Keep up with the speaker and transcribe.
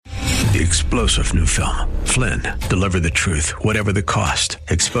the explosive new film, Flynn, Deliver the Truth, Whatever the Cost,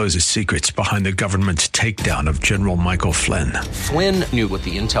 exposes secrets behind the government's takedown of General Michael Flynn. Flynn knew what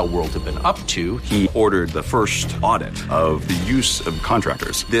the intel world had been up to. He ordered the first audit of the use of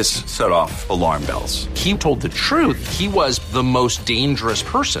contractors. This set off alarm bells. He told the truth. He was the most dangerous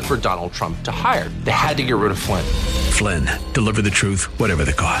person for Donald Trump to hire. They had to get rid of Flynn. Flynn, Deliver the Truth, Whatever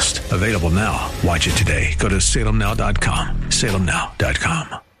the Cost. Available now. Watch it today. Go to salemnow.com.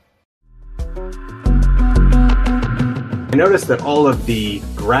 salemnow.com. I noticed that all of the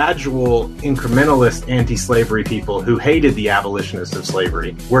gradual incrementalist anti-slavery people who hated the abolitionists of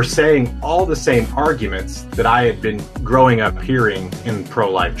slavery were saying all the same arguments that I had been growing up hearing in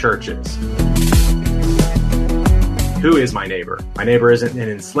pro-life churches. Who is my neighbor? My neighbor isn't an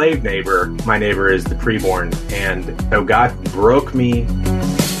enslaved neighbor. My neighbor is the preborn. And so God broke me.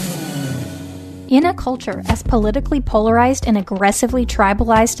 In a culture as politically polarized and aggressively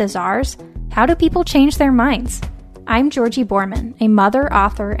tribalized as ours, how do people change their minds? I'm Georgie Borman, a mother,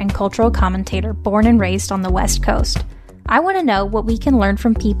 author, and cultural commentator born and raised on the West Coast. I want to know what we can learn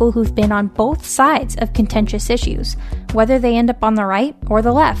from people who've been on both sides of contentious issues, whether they end up on the right or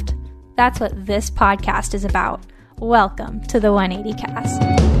the left. That's what this podcast is about. Welcome to the 180 Cast.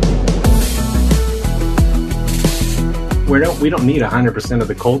 We don't need 100% of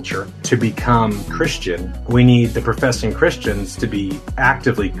the culture to become Christian. We need the professing Christians to be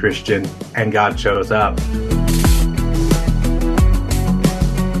actively Christian, and God shows up.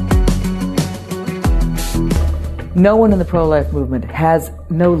 No one in the pro-life movement has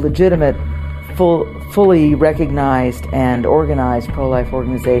no legitimate, fully recognized and organized pro-life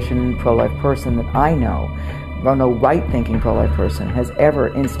organization, pro-life person that I know, or no right-thinking pro-life person has ever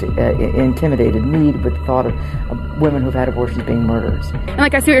intimidated me with the thought of women who've had abortions being murderers. And I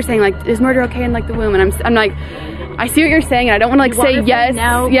see what you're saying, is murder okay in the womb? And I'm like, I see what you're saying, and I don't want to say yes.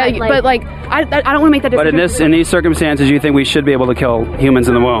 No, yeah, but I don't want to make that decision. But in these circumstances, you think we should be able to kill humans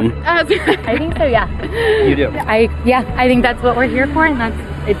in the womb? I think so, yeah. You do? I think that's what we're here for, and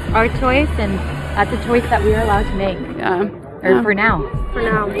it's our choice, and that's a choice that we are allowed to make. For now. For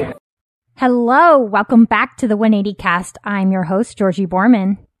now. Hello, welcome back to the 180 Cast. I'm your host, Georgie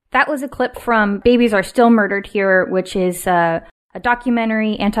Borman. That was a clip from Babies Are Still Murdered Here, which is a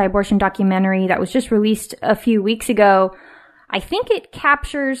documentary, anti-abortion documentary that was just released a few weeks ago. I think it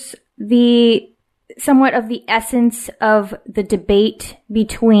captures somewhat of the essence of the debate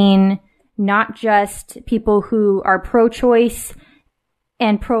between not just people who are pro-choice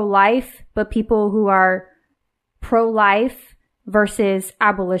and pro-life, but people who are pro-life versus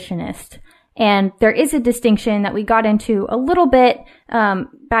abolitionist. And there is a distinction that we got into a little bit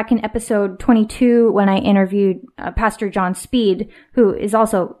back in episode 22 when I interviewed Pastor John Speed, who is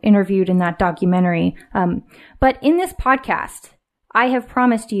also interviewed in that documentary. But in this podcast, I have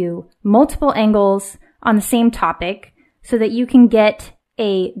promised you multiple angles on the same topic so that you can get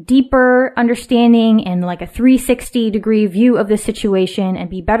a deeper understanding and a 360-degree view of the situation and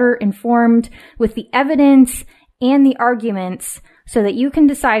be better informed with the evidence and the arguments so that you can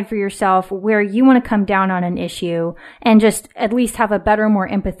decide for yourself where you want to come down on an issue and just at least have a better, more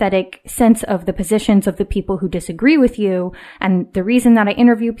empathetic sense of the positions of the people who disagree with you. And the reason that I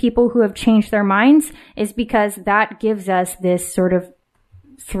interview people who have changed their minds is because that gives us this sort of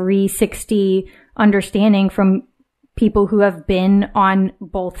 360 understanding from people who have been on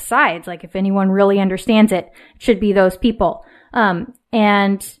both sides. If anyone really understands it, it should be those people.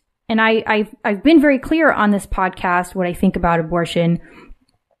 And I've been very clear on this podcast what I think about abortion.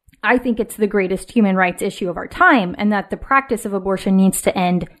 I think it's the greatest human rights issue of our time, and that the practice of abortion needs to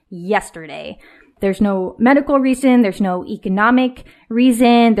end yesterday. There's no medical reason, there's no economic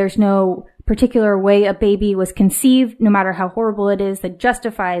reason, there's no particular way a baby was conceived, no matter how horrible it is, that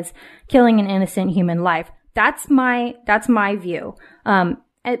justifies killing an innocent human life. That's my view.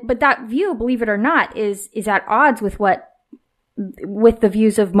 But that view, believe it or not, is at odds with the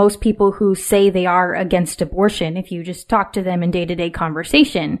views of most people who say they are against abortion. If you just talk to them in day-to-day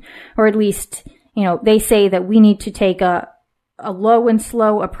conversation, or at least, they say that we need to take a low and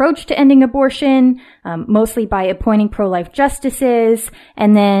slow approach to ending abortion, mostly by appointing pro-life justices.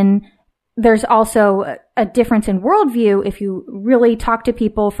 And then there's also a difference in worldview if you really talk to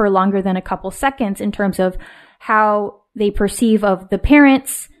people for longer than a couple seconds in terms of how they perceive of the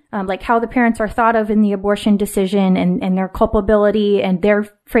parents, how the parents are thought of in the abortion decision and their culpability and their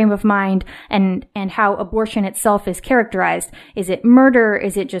frame of mind and how abortion itself is characterized. Is it murder?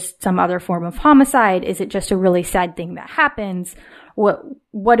 Is it just some other form of homicide? Is it just a really sad thing that happens?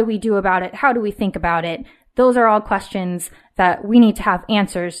 What do we do about it? How do we think about it? Those are all questions that we need to have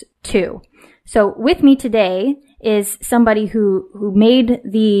answers to. So with me today is somebody who made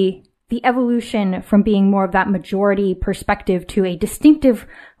the the evolution from being more of that majority perspective to a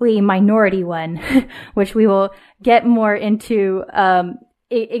distinctively minority one, which we will get more into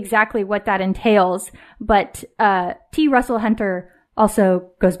exactly what that entails. But T. Russell Hunter, also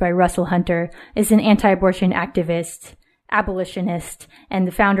goes by Russell Hunter, is an anti-abortion activist, abolitionist, and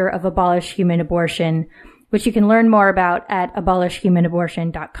the founder of Abolish Human Abortion, which you can learn more about at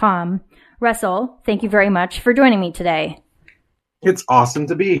abolishhumanabortion.com. Russell, thank you very much for joining me today. It's awesome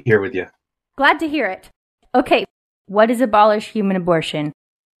to be here with you. Glad to hear it. Okay, what is Abolish Human Abortion?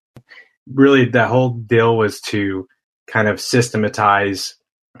 Really, the whole deal was to kind of systematize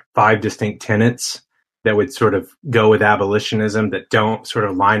 5 distinct tenets that would sort of go with abolitionism that don't sort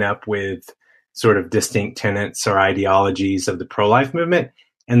of line up with sort of distinct tenets or ideologies of the pro-life movement.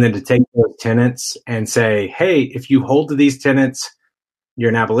 And then to take those tenets and say, hey, if you hold to these tenets, you're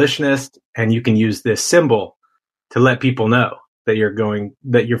an abolitionist, and you can use this symbol to let people know that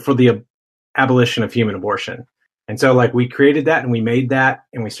you're for the abolition of human abortion. And so like we created that and we made that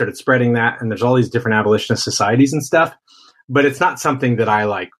and we started spreading that, and there's all these different abolitionist societies and stuff, but it's not something that I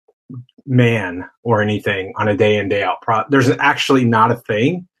like man or anything on a day in, day out. There's actually not a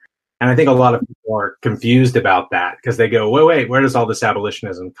thing. And I think a lot of people are confused about that because they go, wait, where does all this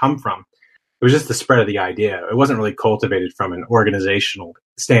abolitionism come from? It was just the spread of the idea. It wasn't really cultivated from an organizational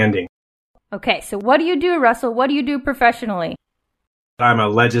standing. Okay, so what do you do, Russell? What do you do professionally? I'm a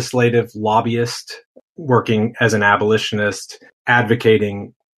legislative lobbyist working as an abolitionist,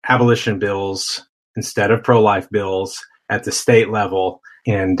 advocating abolition bills instead of pro-life bills at the state level.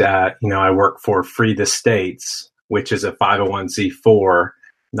 And, I work for Free the States, which is a 501c4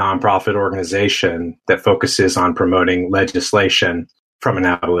 nonprofit organization that focuses on promoting legislation from an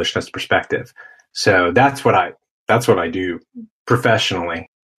abolitionist perspective. So that's what I do professionally.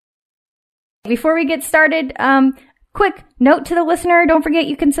 Before we get started, quick note to the listener. Don't forget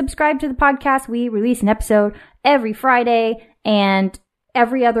you can subscribe to the podcast. We release an episode every Friday, and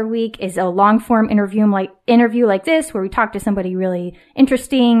every other week is a long form interview like this, where we talk to somebody really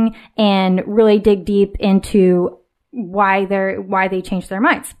interesting and really dig deep into why they changed their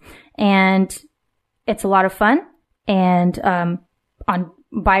minds. And it's a lot of fun. And on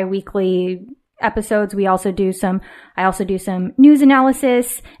bi-weekly episodes, I also do some news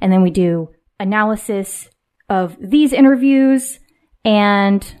analysis, and then we do analysis of these interviews.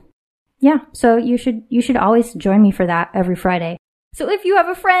 And yeah, so you should always join me for that every Friday. So if you have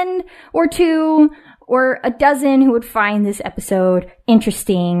a friend or two or a dozen who would find this episode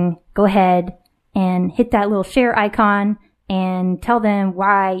interesting, go ahead and hit that little share icon and tell them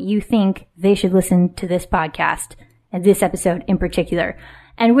why you think they should listen to this podcast and this episode in particular.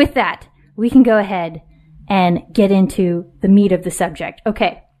 And with that, we can go ahead and get into the meat of the subject.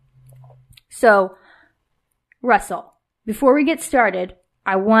 Okay. So, Russell, before we get started,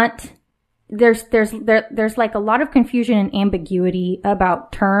 there's like a lot of confusion and ambiguity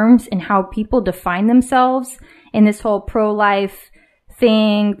about terms and how people define themselves in this whole pro-life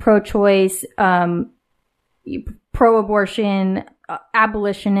thing, pro-choice, pro-abortion,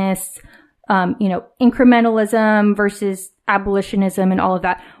 abolitionists, incrementalism versus abolitionism and all of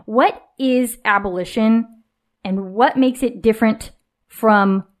that. What is abolition, and what makes it different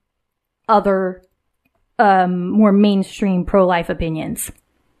from other more mainstream pro-life opinions?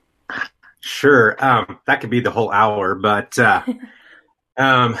 Sure. That could be the whole hour, but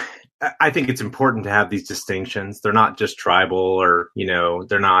I think it's important to have these distinctions. They're not just tribal or,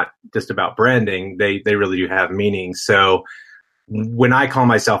 they're not just about branding. They really do have meaning. So when I call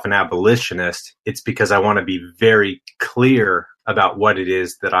myself an abolitionist, it's because I want to be very clear about what it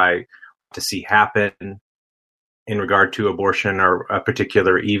is that I want to see happen in regard to abortion or a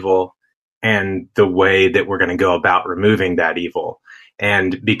particular evil, and the way that we're going to go about removing that evil.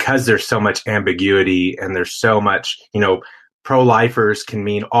 And because there's so much ambiguity and there's so much, pro-lifers can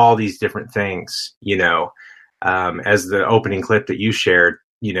mean all these different things, as the opening clip that you shared,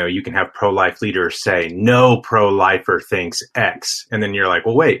 you can have pro-life leaders say, no pro-lifer thinks X. And then you're like,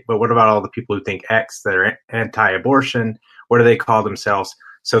 well, wait, but what about all the people who think X that are anti-abortion? What do they call themselves?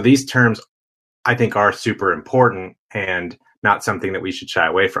 So these terms, I think, are super important and not something that we should shy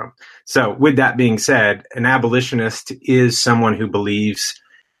away from. So with that being said, an abolitionist is someone who believes,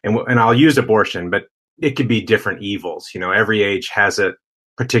 and I'll use abortion, but it could be different evils. Every age has a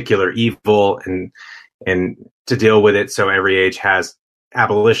particular evil and to deal with it. So every age has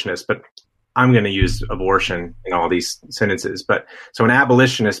abolitionists, but I'm going to use abortion in all these sentences. But so an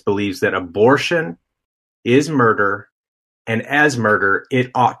abolitionist believes that abortion is murder, and as murder, it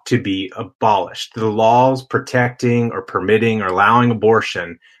ought to be abolished. The laws protecting or permitting or allowing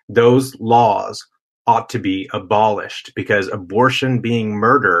abortion, those laws ought to be abolished, because abortion being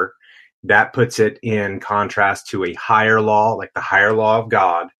murder that puts it in contrast to a higher law, like the higher law of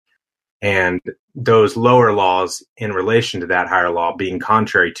God, and those lower laws in relation to that higher law being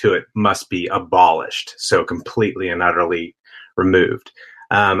contrary to it must be abolished, so completely and utterly removed.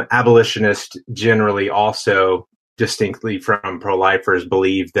 Abolitionists generally also, distinctly from pro-lifers,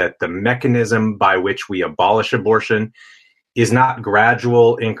 believe that the mechanism by which we abolish abortion is not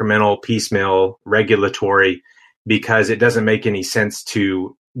gradual, incremental, piecemeal, regulatory, because it doesn't make any sense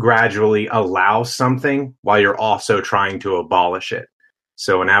to gradually allow something while you're also trying to abolish it.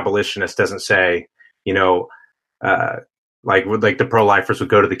 So an abolitionist doesn't say, like the pro-lifers would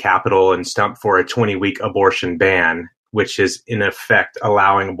go to the Capitol and stump for a 20-week abortion ban, which is in effect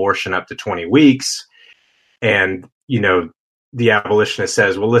allowing abortion up to 20 weeks. And, the abolitionist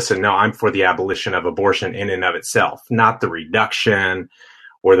says, well, listen, no, I'm for the abolition of abortion in and of itself, not the reduction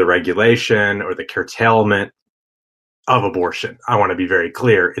or the regulation or the curtailment of abortion. I want to be very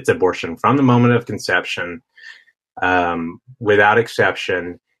clear. It's abortion from the moment of conception, without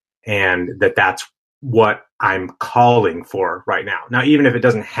exception, and that's what I'm calling for right now. Now, even if it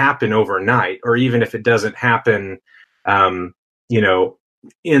doesn't happen overnight, or even if it doesn't happen, in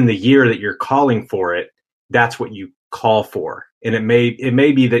the year that you're calling for it, that's what you call for. And it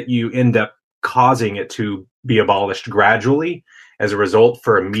may be that you end up causing it to be abolished gradually as a result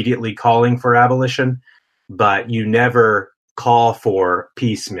for immediately calling for abolition, but you never call for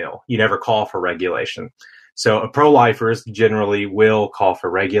piecemeal. You never call for regulation. So pro-lifers generally will call for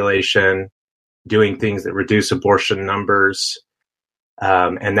regulation, doing things that reduce abortion numbers,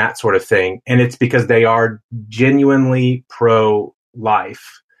 and that sort of thing. And it's because they are genuinely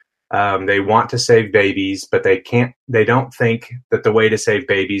pro-life. They want to save babies, but they don't think that the way to save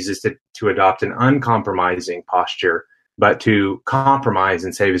babies is to adopt an uncompromising posture, but to compromise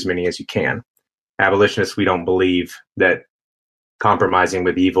and save as many as you can. Abolitionists, we don't believe that compromising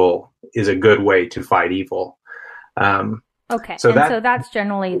with evil is a good way to fight evil. Okay, so that's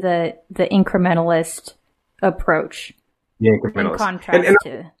generally the incrementalist approach. The incrementalist. In contrast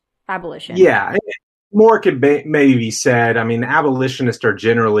to abolition. Yeah, more could maybe be said. I mean, abolitionists are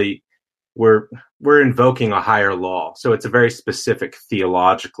generally, we're invoking a higher law, so it's a very specific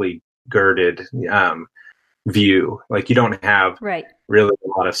theologically girded view. Like, you don't have really a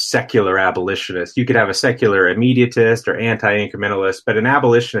lot of secular abolitionists. You could have a secular immediatist or anti-incrementalist, but an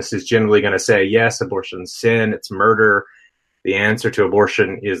abolitionist is generally going to say, yes, abortion's sin, it's murder. The answer to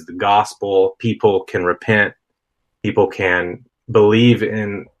abortion is the gospel. People can repent. People can believe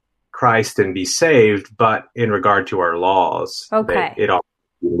in Christ and be saved, but in regard to our laws, it all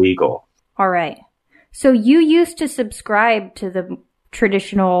is illegal. All right. So you used to subscribe to the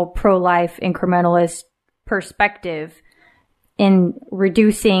traditional pro-life incrementalist perspective in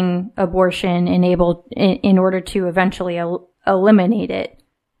reducing abortion in order to eventually eliminate it,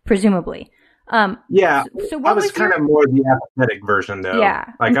 presumably. Yeah, so I was kind of more the apathetic version, though. Yeah,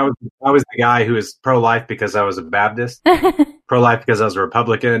 like I was the guy who was pro-life because I was a Baptist, pro-life because I was a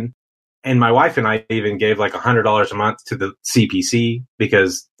Republican, and my wife and I even gave like $100 a month to the CPC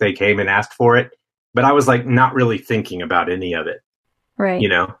because they came and asked for it. But I was like not really thinking about any of it, right?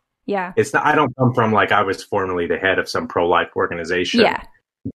 Yeah, it's not. I don't come from like I was formerly the head of some pro-life organization. Yeah,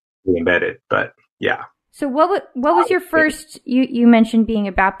 embedded, but yeah. So what was your first, you mentioned being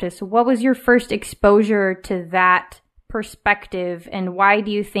a Baptist, so what was your first exposure to that perspective, and why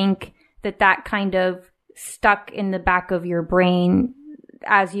do you think that kind of stuck in the back of your brain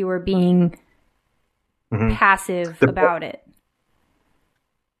as you were being passive about it?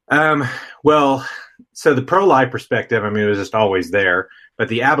 Well, so the pro-life perspective, I mean, it was just always there, but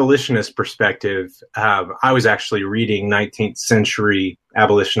the abolitionist perspective, I was actually reading 19th century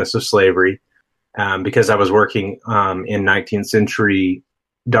abolitionists of slavery, because I was working in 19th century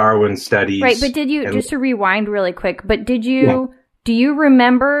Darwin studies. Right, but did you, just to rewind really quick, but do you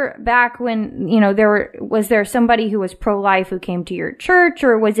remember back when, was there somebody who was pro-life who came to your church,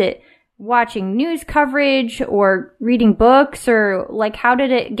 or was it watching news coverage or reading books, or like how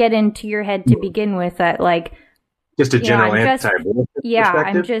did it get into your head to begin with that, like, just a general anti-abortion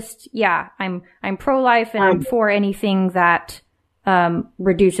I'm pro-life and I'm for anything that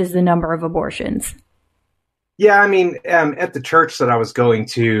reduces the number of abortions. Yeah, I mean, at the church that I was going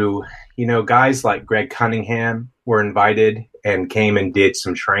to, guys like Greg Cunningham were invited and came and did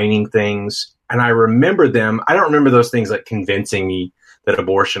some training things. And I remember them. I don't remember those things like convincing me that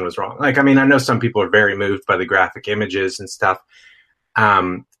abortion was wrong. Like, I mean, I know some people are very moved by the graphic images and stuff.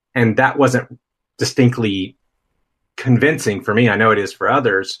 And that wasn't distinctly convincing for me. I know it is for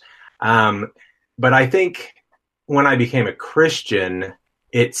others. But I think when I became a Christian,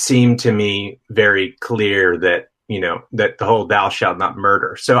 it seemed to me very clear that, that the whole thou shalt not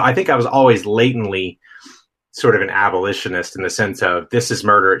murder. So I think I was always latently sort of an abolitionist in the sense of this is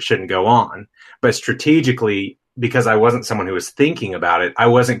murder, it shouldn't go on. But strategically, because I wasn't someone who was thinking about it, I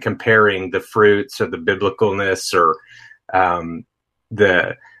wasn't comparing the fruits or the biblicalness or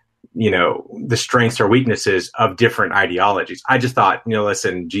the strengths or weaknesses of different ideologies. I just thought,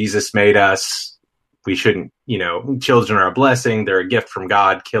 listen, Jesus made us. We shouldn't, children are a blessing. They're a gift from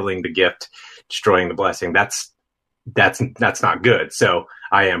God. Killing the gift, destroying the blessing. That's not good. So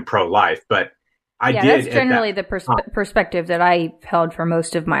I am pro-life, but that's generally the perspective that I held for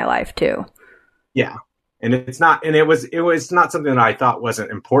most of my life too. Yeah. And it was not something that I thought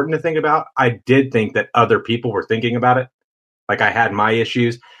wasn't important to think about. I did think that other people were thinking about it. Like I had my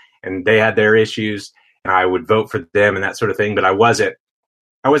issues and they had their issues and I would vote for them and that sort of thing. But I wasn't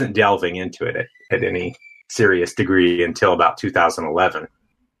delving into it at any serious degree until about 2011.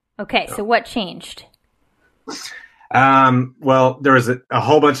 Okay. So what changed? Well, there was a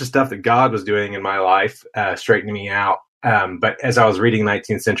whole bunch of stuff that God was doing in my life, straightening me out. But as I was reading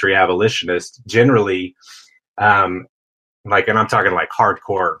 19th century abolitionists, generally, and I'm talking like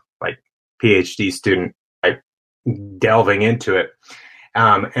hardcore, like PhD student, like delving into it.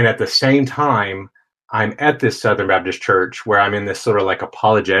 And at the same time, I'm at this Southern Baptist church where I'm in this sort of like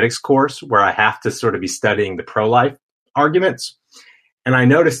apologetics course where I have to sort of be studying the pro-life arguments. And I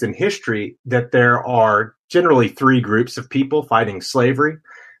noticed in history that there are generally three groups of people fighting slavery.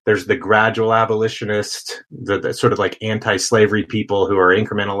 There's the gradual abolitionists, the sort of like anti-slavery people who are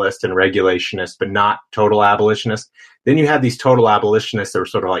incrementalist and regulationist, but not total abolitionists. Then you have these total abolitionists that were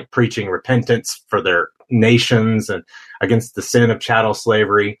sort of like preaching repentance for their nations and against the sin of chattel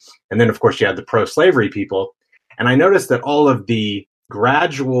slavery. And then, of course, you had the pro-slavery people. And I noticed that all of the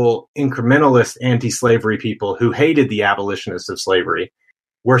gradual incrementalist anti-slavery people who hated the abolitionists of slavery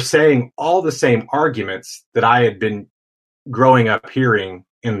were saying all the same arguments that I had been growing up hearing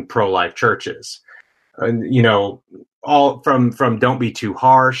in pro-life churches. All from don't be too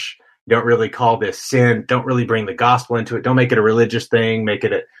harsh, don't really call this sin, don't really bring the gospel into it, don't make it a religious thing, make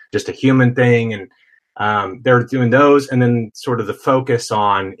it just a human thing. And they're doing those, and then sort of the focus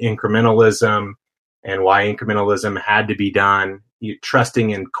on incrementalism and why incrementalism had to be done,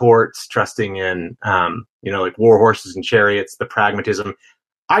 trusting in courts, trusting in, like war horses and chariots, the pragmatism.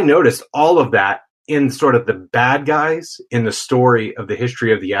 I noticed all of that in sort of the bad guys in the story of the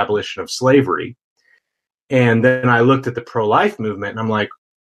history of the abolition of slavery. And then I looked at the pro-life movement and I'm like,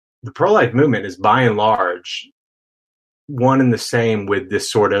 the pro-life movement is by and large one and the same with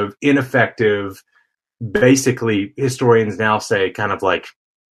this sort of ineffective, basically historians now say kind of like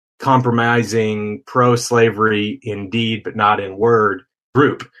compromising pro-slavery in deed, but not in word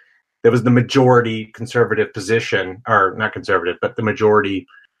group. That was the majority conservative position, or not conservative, but the majority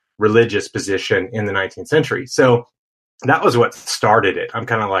religious position in the 19th century. So that was what started it. I'm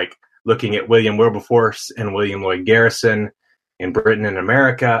kind of like looking at William Wilberforce and William Lloyd Garrison in Britain and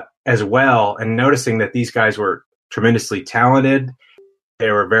America as well, and noticing that these guys were tremendously talented. They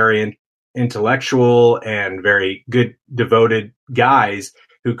were very intellectual and very good, devoted guys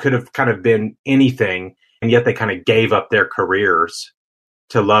who could have kind of been anything, and yet they kind of gave up their careers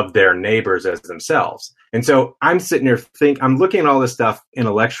to love their neighbors as themselves. And so I'm sitting here I'm looking at all this stuff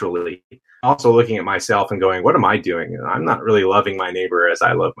intellectually, also looking at myself and going, what am I doing? I'm not really loving my neighbor as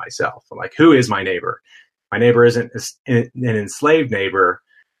I love myself. I'm like, who is my neighbor? My neighbor isn't an enslaved neighbor.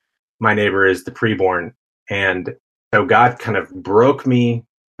 My neighbor is the preborn. And so God kind of broke me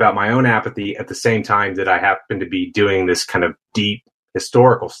about my own apathy at the same time that I happened to be doing this kind of deep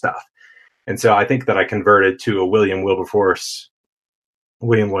historical stuff. And so I think that I converted to a William Wilberforce,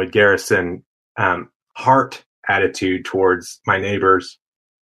 William Lloyd Garrison heart attitude towards my neighbors,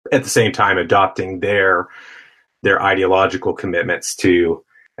 at the same time adopting their ideological commitments to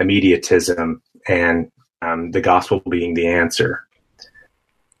immediatism and the gospel being the answer.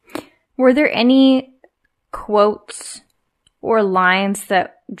 Were there any quotes or lines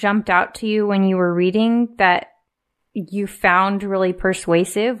that jumped out to you when you were reading that you found really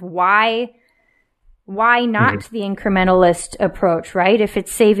persuasive? Why not the incrementalist approach, right? If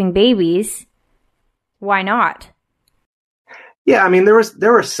it's saving babies, why not? Yeah, I mean, there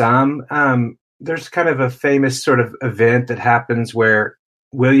were some. There's kind of a famous sort of event that happens where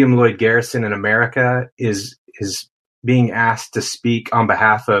William Lloyd Garrison in America is being asked to speak on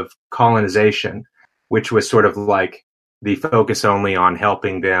behalf of colonization, which was sort of like the focus only on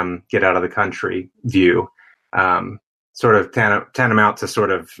helping them get out of the country view. Sort of tantamount to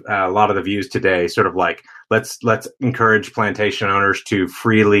sort of a lot of the views today, sort of like, let's encourage plantation owners to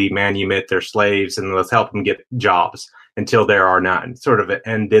freely manumit their slaves and let's help them get jobs until there are none, sort of,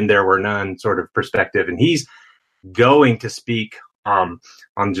 and then there were none sort of perspective. And he's going to speak on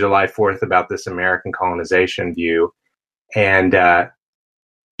July 4th about this American colonization view. And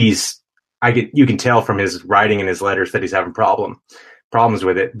you can tell from his writing and his letters that he's having problems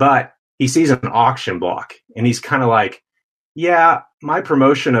with it. But he sees an auction block, and he's kind of like, yeah, my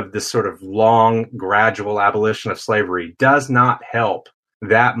promotion of this sort of long, gradual abolition of slavery does not help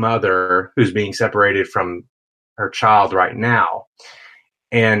that mother who's being separated from her child right now.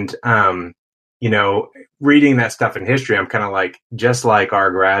 And, reading that stuff in history, I'm kind of like, just like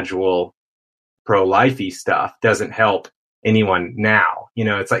our gradual pro-lifey stuff doesn't help anyone now.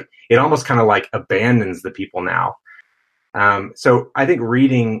 It's like, it almost kind of like abandons the people now. So I think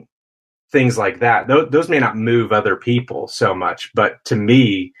reading things like that, those may not move other people so much, but to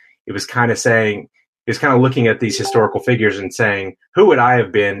me, it was kind of looking at these historical figures and saying, who would I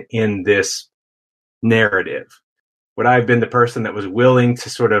have been in this narrative? Would I have been the person that was willing to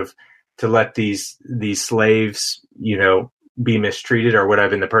sort of to let these slaves, be mistreated, or would I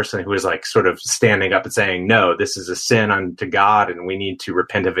have been the person who was like sort of standing up and saying, no, this is a sin unto God and we need to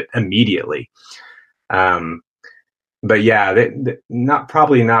repent of it immediately? But yeah,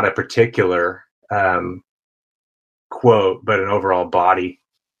 probably not a particular quote, but an overall body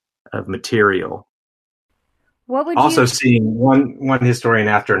of material. What would also seeing one historian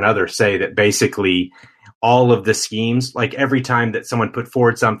after another say that basically all of the schemes, like every time that someone put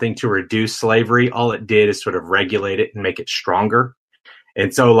forward something to reduce slavery, all it did is sort of regulate it and make it stronger.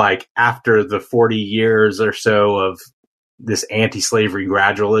 And so like after the 40 years or so of this anti-slavery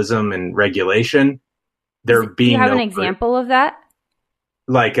gradualism and regulation, there being Do you have an example of that?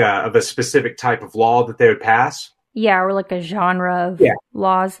 Like of a specific type of law that they would pass? Yeah, or like a genre of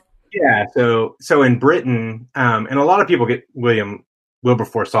laws. Yeah, so in Britain, and a lot of people get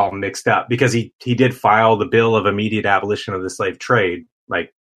Wilberforce all mixed up because he did file the Bill of Immediate Abolition of the Slave Trade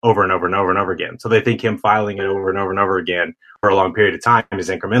like over and over and over and over again. So they think him filing it over and over and over again for a long period of time is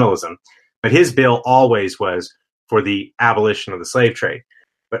incrementalism. But his bill always was for the abolition of the slave trade.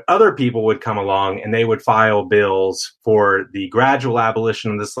 But other people would come along and they would file bills for the gradual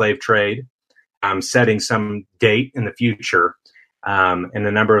abolition of the slave trade, setting some date in the future. And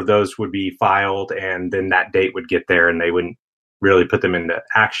a number of those would be filed, and then that date would get there and they wouldn't really put them into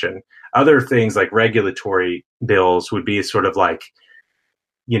action. Other things like regulatory bills would be sort of like,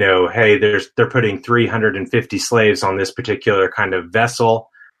 hey, they're putting 350 slaves on this particular kind of vessel,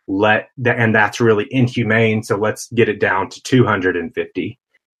 and that's really inhumane, so let's get it down to 250.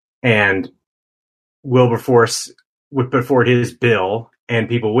 And Wilberforce would put forward his bill, and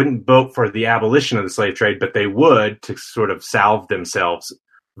people wouldn't vote for the abolition of the slave trade, but they would, to sort of salve themselves,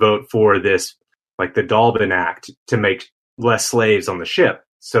 vote for this, like the Dalton Act, to make less slaves on the ship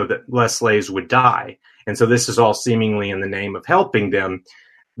so that less slaves would die. And so this is all seemingly in the name of helping them.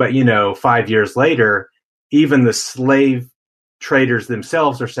 But, 5 years later, even the slave traders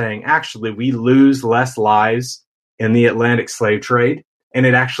themselves are saying, actually, we lose less lives in the Atlantic slave trade, and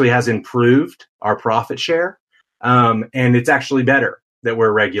it actually has improved our profit share. And it's actually better that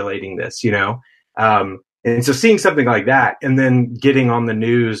we're regulating this, and so seeing something like that, and then getting on the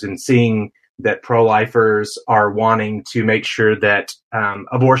news and seeing that pro-lifers are wanting to make sure that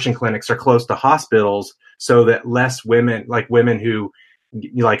abortion clinics are close to hospitals so that less women, like women who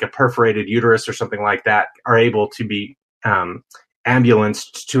like a perforated uterus or something like that, are able to be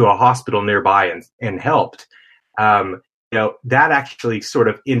ambulanced to a hospital nearby and helped. That actually sort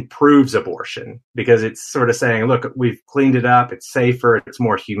of improves abortion because it's sort of saying, look, we've cleaned it up, it's safer, it's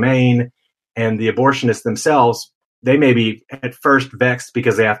more humane. And the abortionists themselves, they may be at first vexed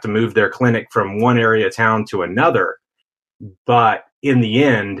because they have to move their clinic from one area of town to another. But in the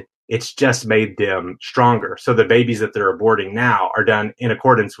end, it's just made them stronger. So the babies that they're aborting now are done in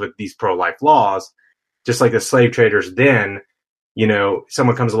accordance with these pro-life laws, just like the slave traders then,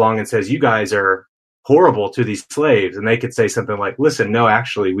 someone comes along and says, you guys are horrible to these slaves. And they could say something like, listen, no,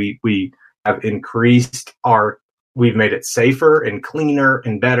 actually, we have increased we've made it safer and cleaner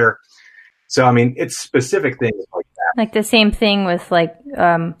and better. So, I mean, it's specific things like that. Like the same thing with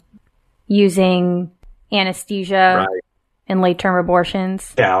using anesthesia in late-term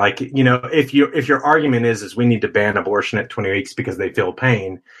abortions. Yeah, like, if your argument is we need to ban abortion at 20 weeks because they feel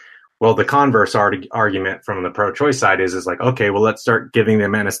pain, well, the converse argument from the pro-choice side is like, okay, well, let's start giving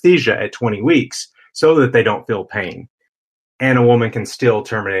them anesthesia at 20 weeks so that they don't feel pain. And a woman can still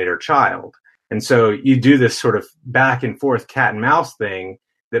terminate her child. And so you do this sort of back and forth cat and mouse thing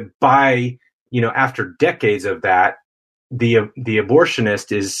that by, after decades of that, the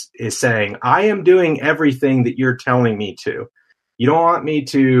abortionist is saying, I am doing everything that you're telling me to. You don't want me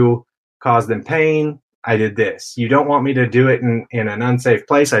to cause them pain. I did this. You don't want me to do it in an unsafe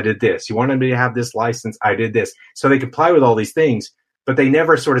place? I did this. You wanted me to have this license? I did this. So they comply with all these things, but they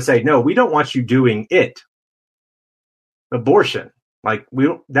never sort of say, no, we don't want you doing it. Abortion. Like,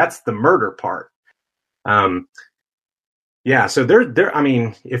 that's the murder part. Yeah. So I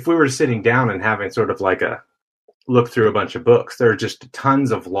mean, if we were sitting down and having sort of like a look through a bunch of books, there are just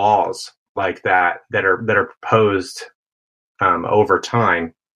tons of laws like that are proposed over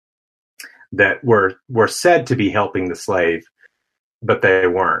time that were said to be helping the slave, but they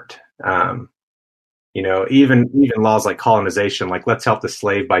weren't. Even laws like colonization, like let's help the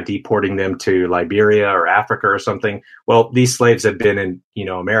slave by deporting them to Liberia or Africa or something. Well, these slaves have been in,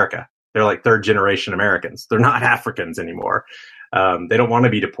 America. They're like third generation Americans. They're not Africans anymore. They don't want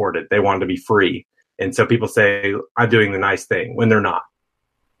to be deported. They want to be free. And so people say, I'm doing the nice thing when they're not.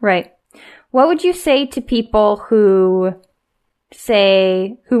 Right. What would you say to people who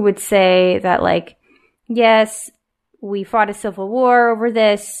would say that, like, yes, we fought a civil war over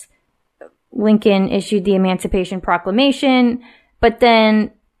this. Lincoln issued the Emancipation Proclamation, but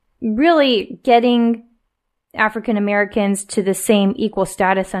then really getting African Americans to the same equal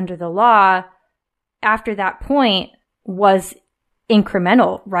status under the law after that point was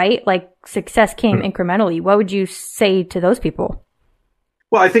incremental, right? Like, success came incrementally. What would you say to those people?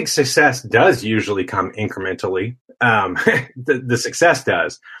 Well, I think success does usually come incrementally. The success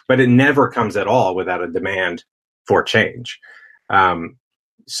does, but it never comes at all without a demand for change.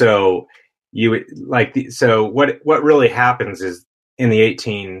 So what really happens is in the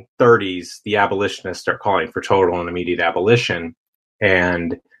 1830s, the abolitionists start calling for total and immediate abolition,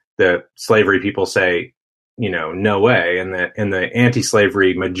 and the slavery people say, no way. And the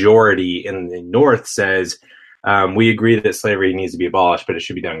anti-slavery majority in the North says, we agree that slavery needs to be abolished, but it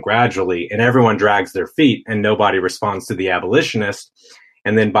should be done gradually. And everyone drags their feet and nobody responds to the abolitionists.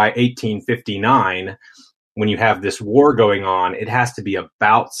 And then by 1859, when you have this war going on, it has to be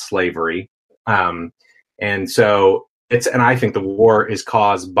about slavery. And I think the war is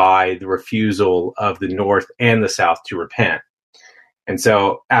caused by the refusal of the North and the South to repent. And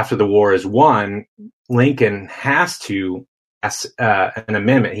so after the war is won, Lincoln has to pass an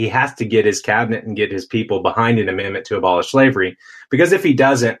amendment. He has to get his cabinet and get his people behind an amendment to abolish slavery, because if he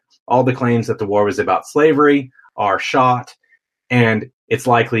doesn't, all the claims that the war was about slavery are shot. And it's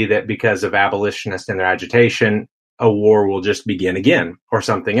likely that because of abolitionists and their agitation, a war will just begin again or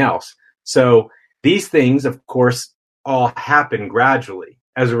something else. So these things, of course, all happen gradually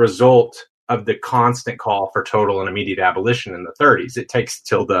as a result of the constant call for total and immediate abolition in the 30s. It takes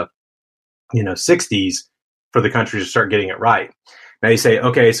till the 60s for the country to start getting it right. Now you say,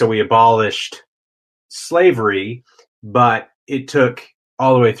 okay, so we abolished slavery, but it took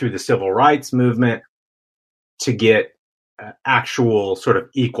all the way through the civil rights movement to get actual sort of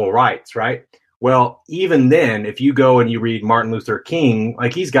equal rights, right? Well, even then, if you go and you read Martin Luther King,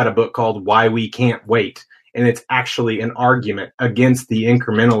 like, he's got a book called Why We Can't Wait. And it's actually an argument against the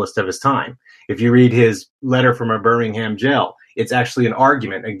incrementalist of his time. If you read his letter from a Birmingham jail, it's actually an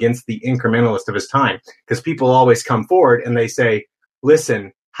argument against the incrementalist of his time, because people always come forward and they say,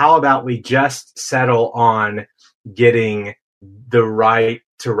 listen, how about we just settle on getting the right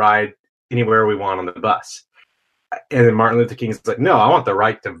to ride anywhere we want on the bus? And then Martin Luther King is like, no, I want the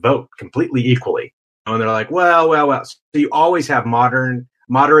right to vote completely equally. And they're like, well. So you always have moderate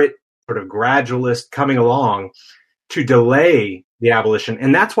sort of gradualist coming along to delay the abolition.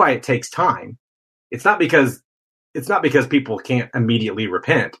 And that's why it takes time. It's not because people can't immediately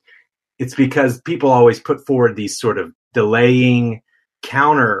repent. It's because people always put forward these sort of delaying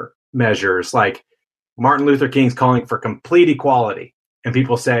countermeasures, like Martin Luther King's calling for complete equality. And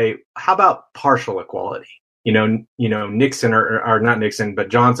people say, how about partial equality? Nixon or not Nixon, but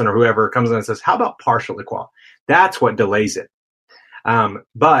Johnson or whoever comes in and says, how about partial equality? That's what delays it.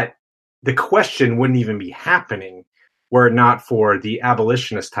 But the question wouldn't even be happening were it not for the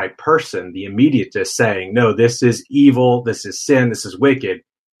abolitionist type person, the immediatist, saying, no, this is evil, this is sin, this is wicked,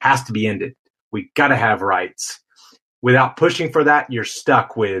 has to be ended. We got to have rights. Without pushing for that, you're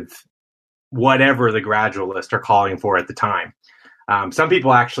stuck with whatever the gradualists are calling for at the time. Some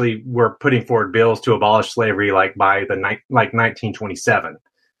people actually were putting forward bills to abolish slavery, like by 1927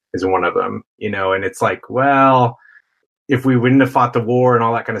 is one of them, and it's like, well, if we wouldn't have fought the war and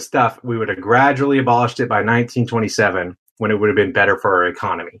all that kind of stuff, we would have gradually abolished it by 1927, when it would have been better for our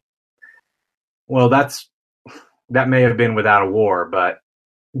economy. Well, that may have been without a war, but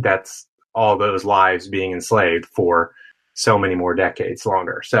that's all those lives being enslaved for so many more decades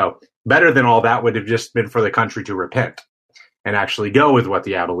longer. So better than all that would have just been for the country to repent and actually go with what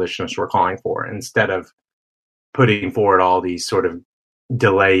the abolitionists were calling for, instead of putting forward all these sort of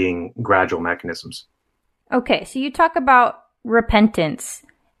delaying gradual mechanisms. Okay, so you talk about repentance,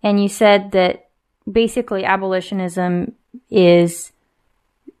 and you said that basically abolitionism is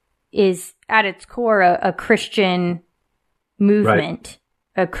at its core a Christian movement,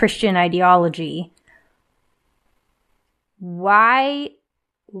 right, a Christian ideology. Why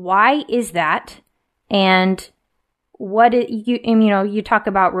is that? And you talk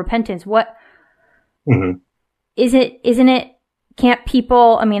about repentance. What isn't it? Can't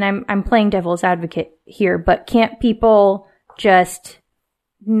people? I mean, I'm playing devil's advocate here, but can't people just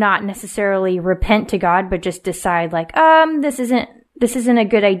not necessarily repent to God, but just decide like, this isn't a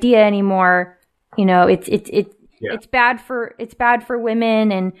good idea anymore. It's bad for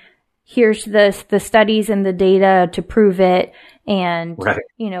women, and here's the studies and the data to prove it. And, right,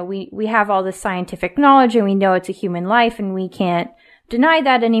 we have all this scientific knowledge, and we know it's a human life, and we can't deny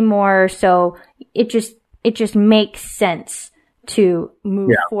that anymore. So it just makes sense to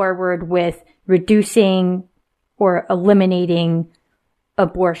move forward with reducing or eliminating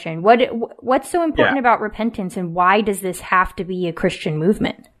abortion. What's so important about repentance, and why does this have to be a Christian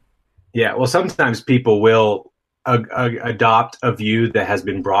movement? Yeah, well, sometimes people will adopt a view that has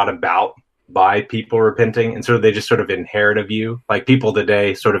been brought about by people repenting, and so they just sort of inherit a view. Like people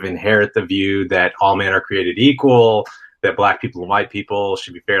today sort of inherit the view that all men are created equal, that black people and white people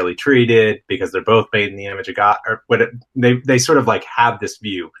should be fairly treated because they're both made in the image of God, or what they sort of like have this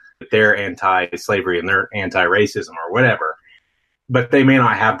view that they're anti-slavery and they're anti-racism or whatever, but they may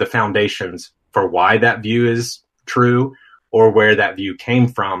not have the foundations for why that view is true or where that view came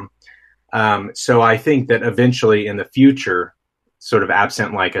from. So I think that eventually in the future, sort of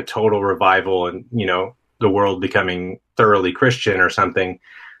absent like a total revival and, the world becoming thoroughly Christian or something,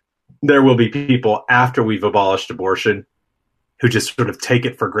 there will be people after we've abolished abortion who just sort of take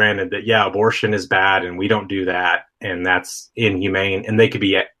it for granted that, abortion is bad and we don't do that and that's inhumane. And they could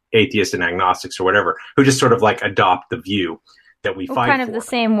be atheists and agnostics or whatever, who just sort of like adopt the view that we fight kind of for. The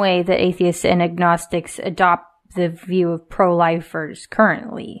same way that atheists and agnostics adopt the view of pro-lifers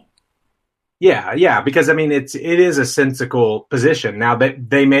currently. Yeah, because I mean it is a sensical position. Now that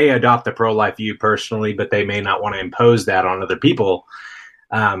they may adopt the pro-life view personally, but they may not want to impose that on other people,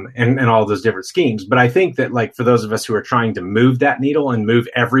 and all those different schemes. But I think that like for those of us who are trying to move that needle and move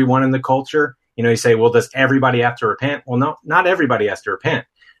everyone in the culture, you say, well, does everybody have to repent? Well, no, not everybody has to repent.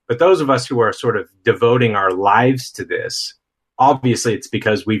 But those of us who are sort of devoting our lives to this, obviously it's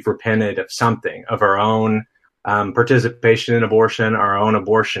because we've repented of something, of our own participation in abortion, our own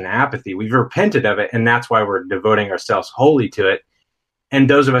abortion apathy. We've repented of it, and that's why we're devoting ourselves wholly to it. And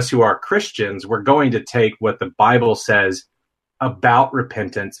those of us who are Christians, we're going to take what the Bible says about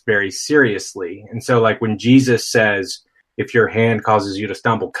repentance very seriously. And so like when Jesus says, if your hand causes you to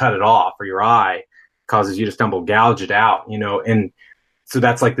stumble, cut it off, or your eye causes you to stumble, gouge it out, and so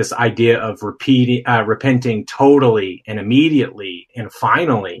that's like this idea of repenting totally and immediately and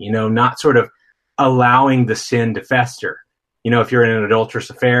finally, not sort of allowing the sin to fester. If you're in an adulterous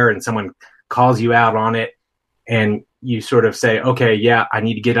affair and someone calls you out on it and you sort of say, okay, I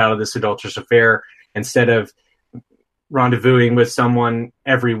need to get out of this adulterous affair, instead of rendezvousing with someone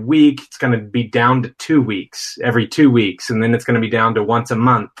every week, it's going to be down to 2 weeks, every 2 weeks. And then it's going to be down to once a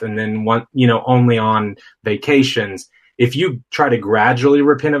month. And then only on vacations. If you try to gradually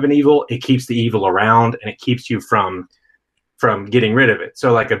repent of an evil, it keeps the evil around and it keeps you from getting rid of it.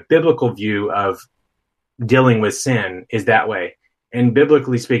 So like a biblical view of dealing with sin is that way. And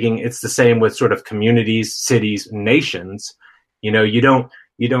biblically speaking, it's the same with sort of communities, cities, nations. You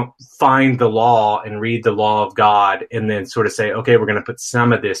don't find the law and read the law of God and then sort of say, okay, we're going to put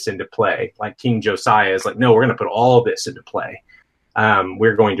some of this into play. Like King Josiah is like, no, we're going to put all of this into play.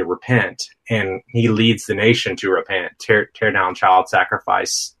 We're going to repent. And he leads the nation to repent, tear down child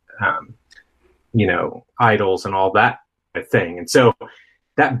sacrifice, idols and all that thing. And so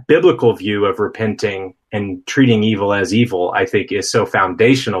that biblical view of repenting and treating evil as evil, I think, is so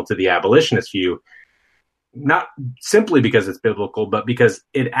foundational to the abolitionist view, not simply because it's biblical, but because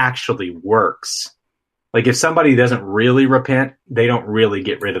it actually works. Like if somebody doesn't really repent, they don't really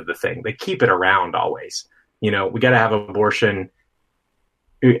get rid of the thing. They keep it around always. We got to have abortion,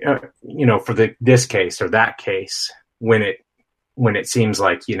 for this case or that case when it seems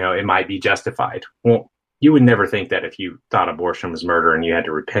like, it might be justified. Well, you would never think that if you thought abortion was murder and you had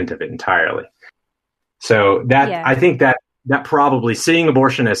to repent of it entirely. So I think that probably seeing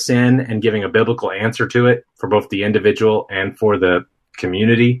abortion as sin and giving a biblical answer to it for both the individual and for the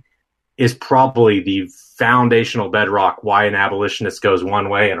community is probably the foundational bedrock why an abolitionist goes one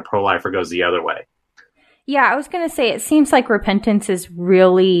way and a pro-lifer goes the other way. Yeah, I was going to say, it seems like repentance is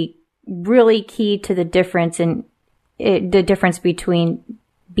really, really key to the difference between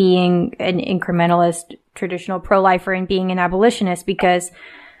being an incrementalist traditional pro-lifer and being an abolitionist, because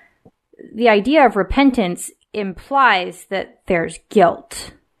the idea of repentance implies that there's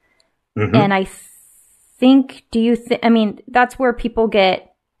guilt. Mm-hmm. And I think, that's where people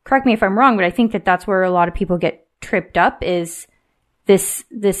get, correct me if I'm wrong, but I think that that's where a lot of people get tripped up, is this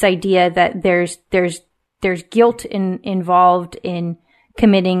idea that there's guilt involved in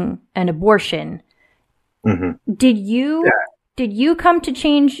committing an abortion. Mm-hmm. Did you come to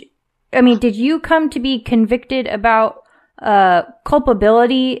change? Did you come to be convicted about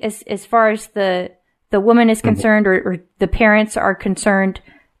culpability as far as the woman is concerned, or the parents are concerned,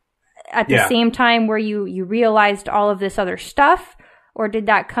 at the same time where you realized all of this other stuff, or did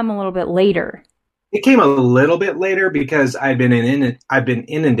that come a little bit later? It came a little bit later because I've been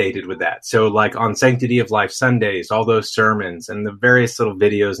inundated with that. So like on Sanctity of Life Sundays, all those sermons and the various little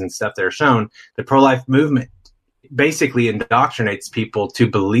videos and stuff that are shown, the pro-life movement basically indoctrinates people to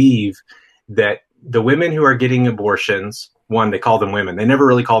believe that the women who are getting abortions, one, they call them women. They never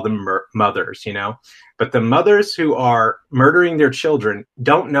really call them mothers, but the mothers who are murdering their children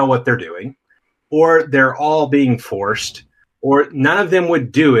don't know what they're doing, or they're all being forced, or none of them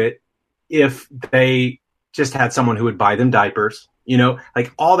would do it if they just had someone who would buy them diapers,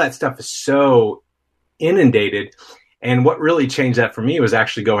 like all that stuff is so inundated. And what really changed that for me was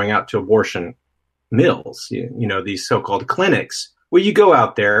actually going out to abortion mills, these so-called clinics, where you go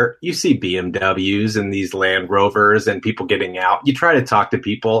out there, you see BMWs and these Land Rovers and people getting out. You try to talk to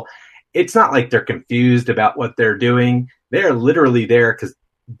people. It's not like they're confused about what they're doing. They're literally there because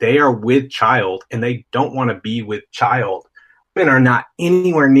they are with child and they don't want to be with child. Women are not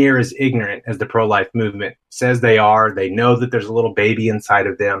anywhere near as ignorant as the pro-life movement says they are. They know that there's a little baby inside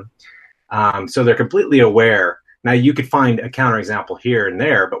of them. So they're completely aware. Now, you could find a counterexample here and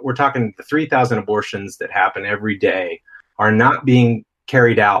there, but we're talking the 3,000 abortions that happen every day are not being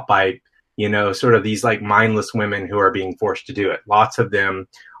carried out by, sort of these like mindless women who are being forced to do it. Lots of them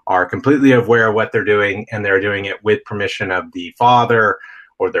are completely aware of what they're doing, and they're doing it with permission of the father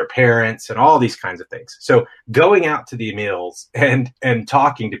or their parents and all these kinds of things. So going out to the mills and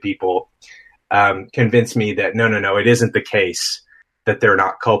talking to people convinced me that no, it isn't the case that they're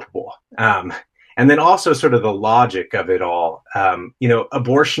not culpable. And then also sort of the logic of it all.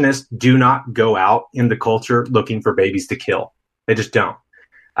 Abortionists do not go out in the culture looking for babies to kill. They just don't.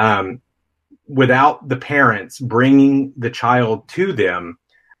 Without the parents bringing the child to them,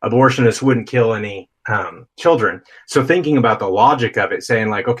 abortionists wouldn't kill any children. So thinking about the logic of it, saying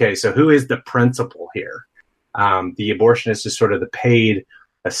like, okay, so who is the principal here? The abortionist is sort of the paid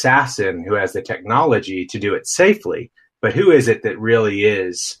assassin who has the technology to do it safely, but who is it that really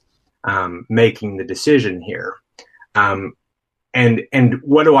is making the decision here? And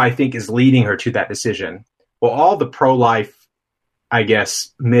what do I think is leading her to that decision? Well, all the pro-life, I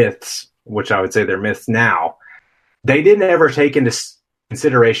guess, myths, which I would say they're myths now, they didn't ever take into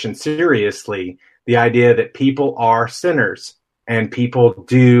consideration seriously the idea that people are sinners and people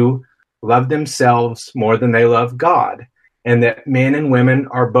do love themselves more than they love God, and that men and women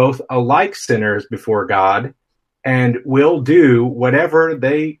are both alike sinners before God and will do whatever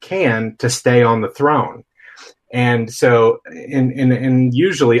they can to stay on the throne. And so, and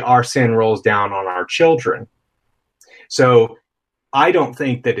usually our sin rolls down on our children. So I don't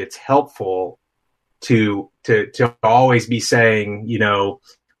think that it's helpful to always be saying,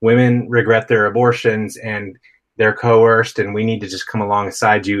 women regret their abortions and they're coerced, and we need to just come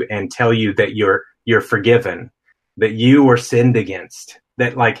alongside you and tell you that you're forgiven, that you were sinned against,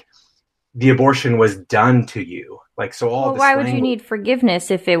 that like the abortion was done to you. Like, so all. Well, why would you need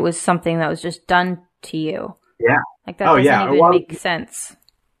forgiveness if it was something that was just done to you? Yeah. Like that doesn't even make sense.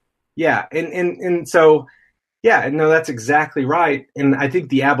 Yeah. And so, yeah, no, that's exactly right. And I think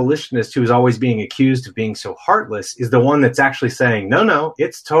the abolitionist who is always being accused of being so heartless is the one that's actually saying, no,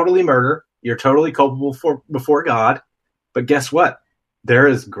 it's totally murder. You're totally culpable before God. But guess what? There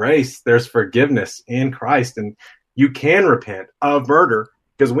is grace. There's forgiveness in Christ. And you can repent of murder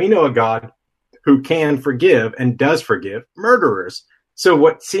because we know a God who can forgive and does forgive murderers. So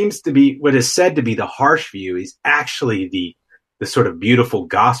what is said to be the harsh view is actually the sort of beautiful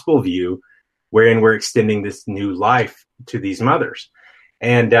gospel view, wherein we're extending this new life to these mothers.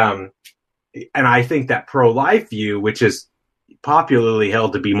 And I think that pro-life view, which is popularly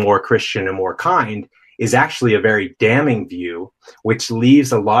held to be more Christian and more kind, is actually a very damning view, which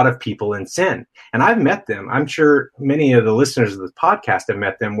leaves a lot of people in sin. And I've met them. I'm sure many of the listeners of this podcast have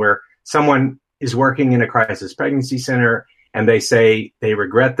met them, where someone is working in a crisis pregnancy center and they say they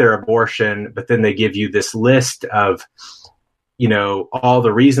regret their abortion, but then they give you this list of, all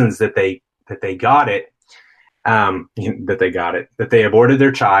the reasons that they aborted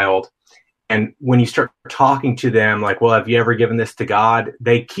their child. And when you start talking to them, like, well, have you ever given this to God?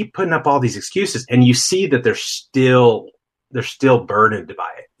 They keep putting up all these excuses, and you see that they're still burdened by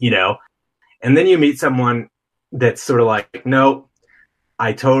it, you know? And then you meet someone that's sort of like, no,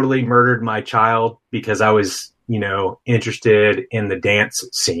 I totally murdered my child because I was, you know, interested in the dance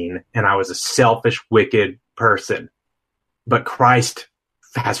scene, and I was a selfish, wicked person. But Christ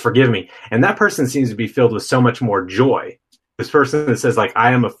has forgiven me. And that person seems to be filled with so much more joy. This person that says, like,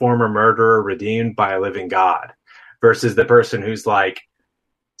 I am a former murderer redeemed by a living God, versus the person who's like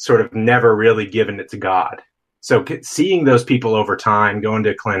sort of never really given it to God. So seeing those people over time, going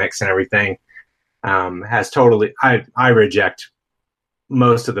to clinics and everything, has totally, I reject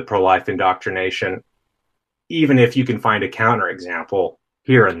most of the pro-life indoctrination, even if you can find a counterexample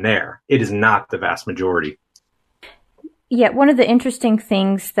here and there. It is not the vast majority. Yeah, one of the interesting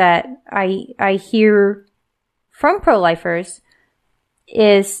things that I hear from pro-lifers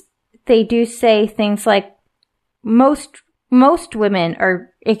is they do say things like most women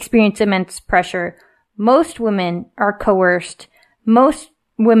experience immense pressure. Most women are coerced. Most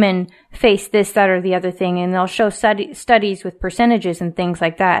women face this, that, or the other thing, and they'll show studies with percentages and things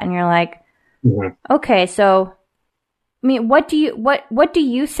like that. And you're like, okay, so I mean, what do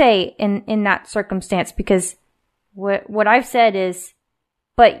you say in that circumstance? Because what I've said is,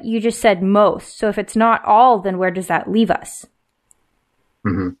 but you just said most. So if it's not all, then where does that leave us?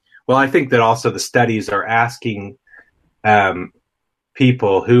 Mm-hmm. Well, I think that also the studies are asking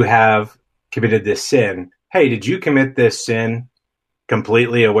people who have committed this sin, hey, did you commit this sin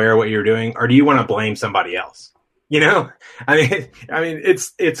completely aware of what you're doing, or do you want to blame somebody else? You know, I mean,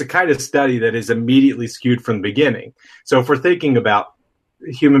 it's a kind of study that is immediately skewed from the beginning. So if we're thinking about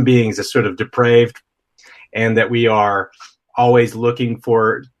human beings as sort of depraved, and that we are always looking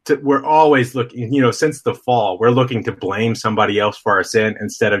we're always looking, you know, since the fall, we're looking to blame somebody else for our sin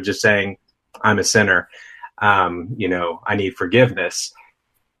instead of just saying, I'm a sinner. You know, I need forgiveness.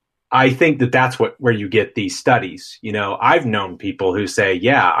 I think that that's where you get these studies. You know, I've known people who say,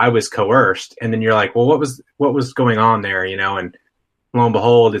 yeah, I was coerced. And then you're like, well, what was going on there? You know, and lo and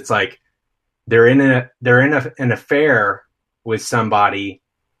behold, it's like they're in an affair with somebody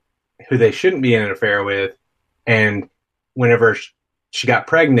who they shouldn't be in an affair with. And whenever she got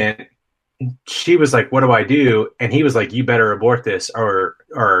pregnant, she was like, what do I do? And he was like, you better abort this, or,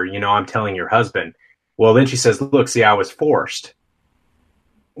 you know, I'm telling your husband. Well, then she says, look, see, I was forced.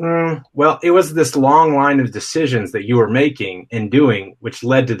 Well, it was this long line of decisions that you were making and doing, which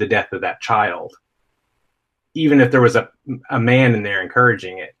led to the death of that child. Even if there was a man in there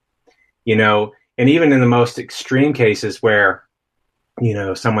encouraging it, you know, and even in the most extreme cases where, you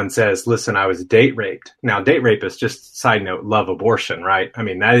know, someone says, listen, I was date raped. Now, date rape is just, side note, love abortion, right? I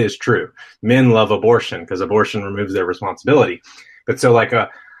mean, that is true. Men love abortion because abortion removes their responsibility. But so like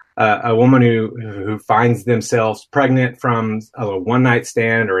a woman who finds themselves pregnant from a one-night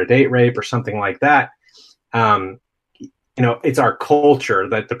stand or a date rape or something like that, you know, it's our culture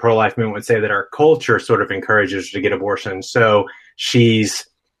that the pro-life movement would say that our culture sort of encourages her to get abortion. So she's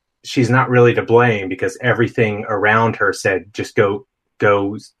not really to blame because everything around her said, just go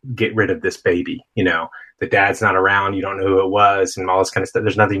get rid of this baby. You know, the dad's not around. You don't know who it was and all this kind of stuff.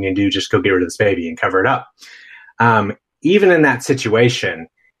 There's nothing you can do. Just go get rid of this baby and cover it up. Even in that situation,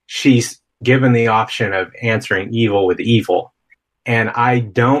 she's given the option of answering evil with evil. And I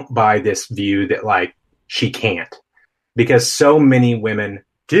don't buy this view that like she can't, because so many women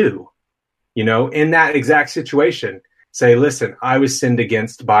do, you know, in that exact situation say, listen, I was sinned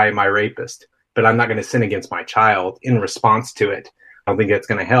against by my rapist, but I'm not going to sin against my child in response to it. I don't think that's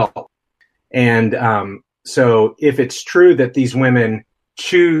going to help. And so if it's true that these women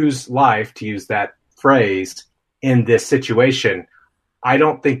choose life, to use that phrase, in this situation, I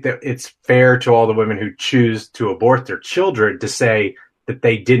don't think that it's fair to all the women who choose to abort their children to say that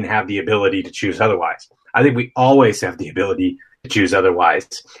they didn't have the ability to choose otherwise. I think we always have the ability to choose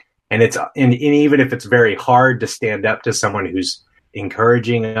otherwise. And even if it's very hard to stand up to someone who's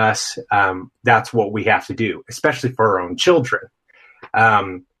encouraging us, that's what we have to do, especially for our own children.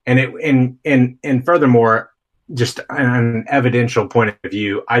 And furthermore, just an evidential point of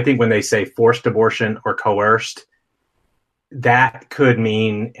view, I think when they say forced abortion or coerced, that could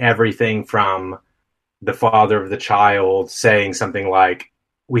mean everything from the father of the child saying something like,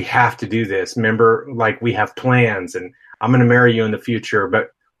 we have to do this. Remember, like, we have plans and I'm going to marry you in the future, but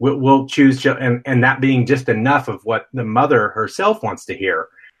we'll choose. And that being just enough of what the mother herself wants to hear,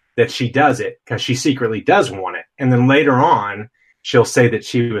 that she does it because she secretly does want it. And then later on, she'll say that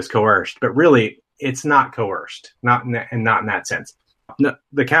she was coerced, but really it's not coerced, not in that sense. No,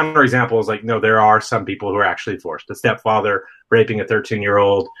 the counterexample is like, no, there are some people who are actually forced. A stepfather raping a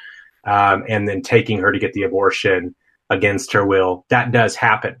 13-year-old, and then taking her to get the abortion against her will. That does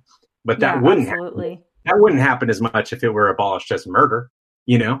happen, but that wouldn't happen. That wouldn't happen as much if it were abolished as murder.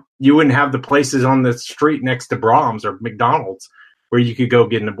 You wouldn't have the places on the street next to Brahms or McDonald's where you could go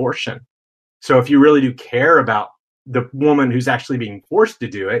get an abortion. So if you really do care about the woman who's actually being forced to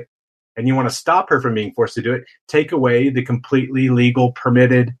do it, and you want to stop her from being forced to do it, take away the completely legal,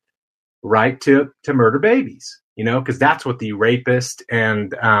 permitted right to murder babies, because that's what the rapist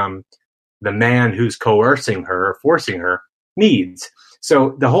and the man who's coercing her or forcing her needs.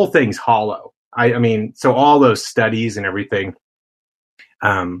 So the whole thing's hollow. I mean, so all those studies and everything,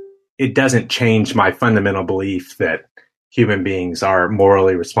 it doesn't change my fundamental belief that human beings are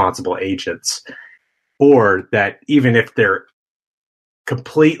morally responsible agents, or that even if they're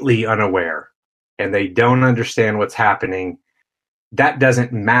completely unaware and they don't understand what's happening, that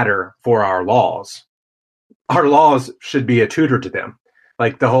doesn't matter for our laws. Our laws should be a tutor to them.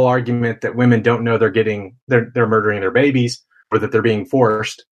 Like the whole argument that women don't know they're murdering their babies, or that they're being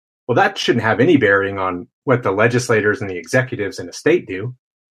forced. Well, that shouldn't have any bearing on what the legislators and the executives in a state do.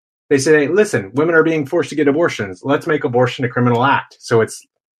 They say, listen, women are being forced to get abortions. Let's make abortion a criminal act. So it's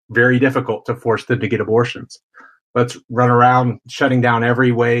very difficult to force them to get abortions. Let's run around shutting down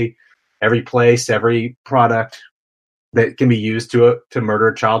every way, every place, every product that can be used to murder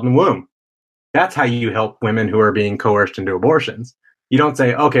a child in the womb. That's how you help women who are being coerced into abortions. You don't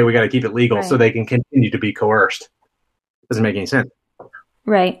say, okay, we got to keep it legal so they can continue to be coerced. Doesn't make any sense.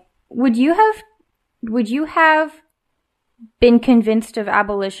 Right. Would you have been convinced of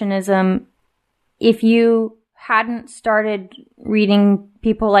abolitionism if you hadn't started reading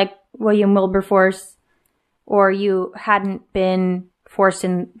people like William Wilberforce, or you hadn't been forced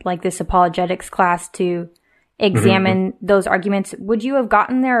in like this apologetics class to examine those arguments? Would you have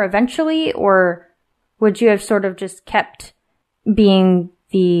gotten there eventually, or would you have sort of just kept being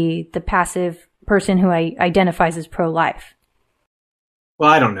the passive person who identifies as pro-life? Well,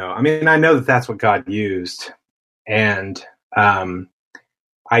 I don't know. I mean, I know that that's what God used, and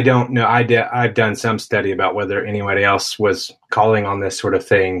I don't know. I've done some study about whether anybody else was calling on this sort of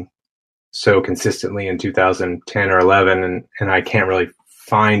thing so consistently in 2010 or 11, and I can't really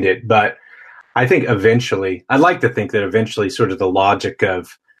find it. But I think eventually, I'd like to think that eventually sort of the logic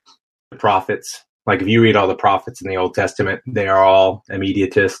of the prophets, like if you read all the prophets in the Old Testament, they are all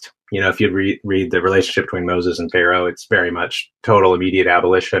immediatist. If you read the relationship between Moses and Pharaoh, it's very much total immediate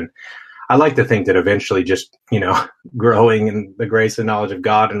abolition. I like to think that eventually just, growing in the grace and knowledge of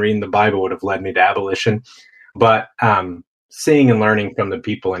God and reading the Bible would have led me to abolition. But seeing and learning from the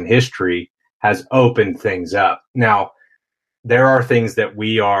people in history has opened things up. Now, there are things that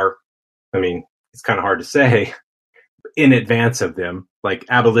it's kind of hard to say in advance of them. Like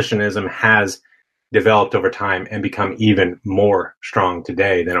abolitionism has developed over time and become even more strong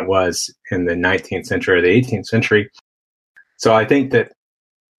today than it was in the 19th century or the 18th century. So I think that,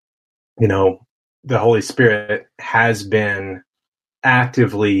 the Holy Spirit has been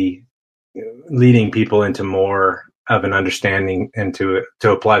actively leading people into more of an understanding and to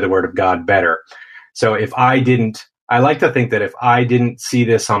apply the Word of God better. So I like to think that if I didn't see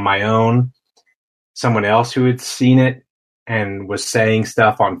this on my own, someone else who had seen it and was saying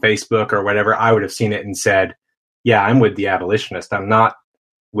stuff on Facebook or whatever, I would have seen it and said, yeah, I'm with the abolitionist. I'm not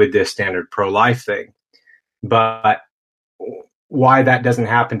with this standard pro-life thing. But why that doesn't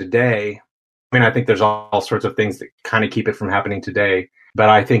happen today, I think there's all sorts of things that kind of keep it from happening today. But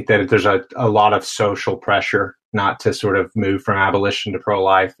I think that there's a lot of social pressure not to sort of move from abolition to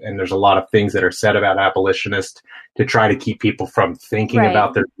pro-life. And there's a lot of things that are said about abolitionists to try to keep people from thinking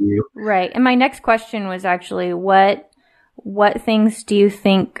about their view. Right. And my next question was actually, what things do you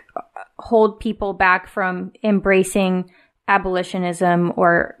think hold people back from embracing abolitionism,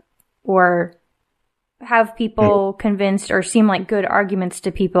 or have people convinced or seem like good arguments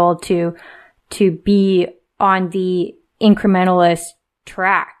to people to be on the incrementalist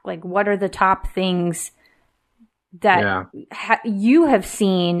track? Like, what are the top things that you have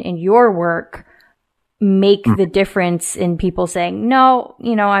seen in your work make the difference in people saying, no,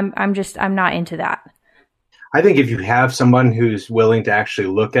 I'm not into that? I think if you have someone who's willing to actually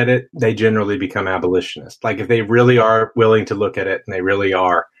look at it, they generally become abolitionists. Like if they really are willing to look at it, and they really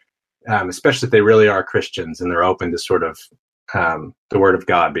are, especially if they really are Christians and they're open to sort of the Word of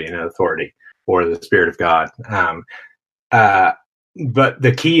God being an authority, or the Spirit of God. But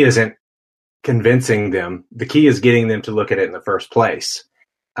the key isn't convincing them. The key is getting them to look at it in the first place.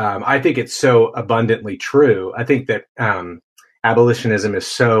 I think it's so abundantly true. I think that abolitionism is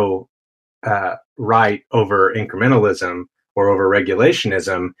so right over incrementalism or over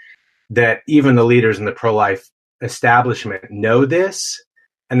regulationism that even the leaders in the pro-life establishment know this,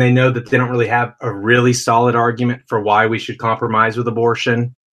 and they know that they don't really have a really solid argument for why we should compromise with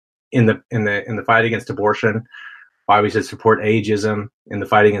abortion in the fight against abortion, why we should support ageism in the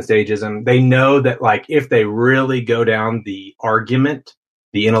fight against ageism. They know that, like, if they really go down the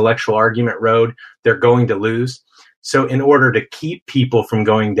intellectual argument road, they're going to lose. So in order to keep people from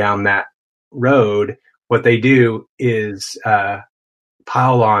going down that road, what they do is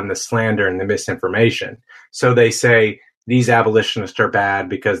pile on the slander and the misinformation. So they say, these abolitionists are bad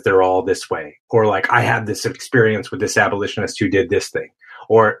because they're all this way. Or like, I had this experience with this abolitionist who did this thing.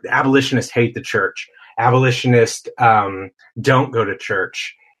 Or abolitionists hate the church. Abolitionists don't go to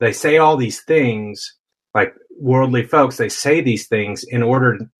church. They say all these things, like worldly folks, they say these things in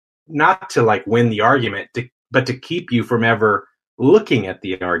order not to like win the argument, but to keep you from ever looking at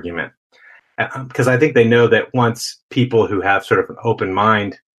the argument. Because I think they know that once people who have sort of an open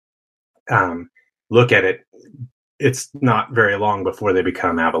mind look at it, it's not very long before they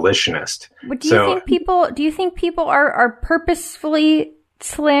become abolitionist. But do you think people are purposefully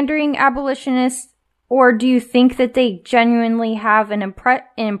slandering abolitionists, or do you think that they genuinely have an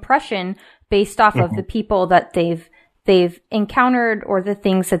impression based off of the people that they've encountered or the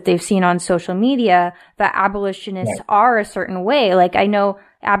things that they've seen on social media that abolitionists are a certain way? Like, I know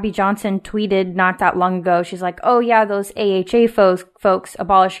Abby Johnson tweeted not that long ago. She's like, oh yeah, those AHA folks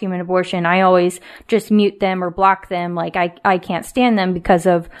abolish human abortion. I always just mute them or block them. Like, I can't stand them because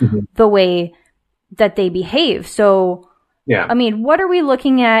of the way that they behave. So, I mean, what are we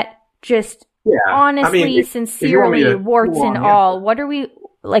looking at? Just honestly, sincerely, warts and all. What are we,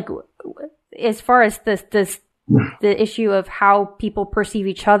 like, as far as the issue of how people perceive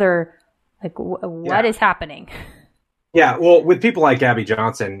each other, like what is happening? Yeah, well, with people like Abby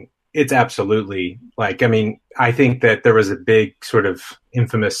Johnson, it's absolutely like, I mean, I think that there was a big sort of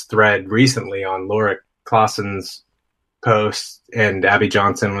infamous thread recently on Laura Clausen's post, and Abby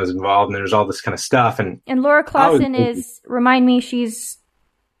Johnson was involved, and there's all this kind of stuff. And Laura Clausen remind me, she's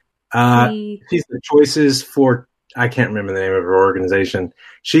the Choices for, I can't remember the name of her organization.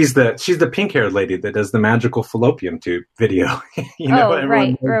 She's the pink-haired lady that does the magical fallopian tube video.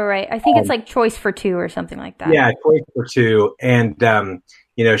 Right. I think it's like Choice for Two or something like that. Yeah, Choice for Two. And,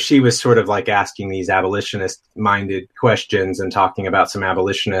 she was sort of like asking these abolitionist-minded questions and talking about some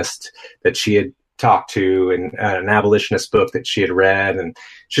abolitionists that she had talked to and an abolitionist book that she had read. And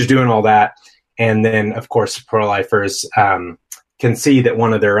she's doing all that. And then, of course, pro-lifers can see that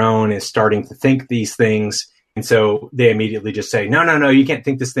one of their own is starting to think these things. And so they immediately just say, no, you can't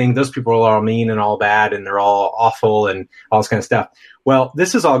think this thing. Those people are all mean and all bad, and they're all awful and all this kind of stuff. Well,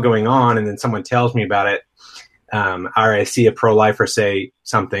 this is all going on, and then someone tells me about it. Or I see a pro-lifer say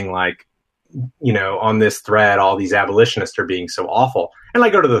something like, on this thread, all these abolitionists are being so awful. And I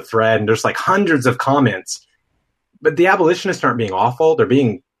go to the thread, and there's like hundreds of comments. But the abolitionists aren't being awful. They're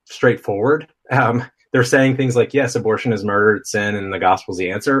being straightforward. They're saying things like, yes, abortion is murder, it's sin, and the gospel's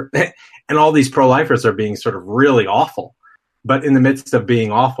the answer. And all these pro-lifers are being sort of really awful. But in the midst of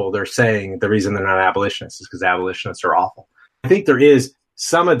being awful, they're saying the reason they're not abolitionists is because abolitionists are awful. I think there is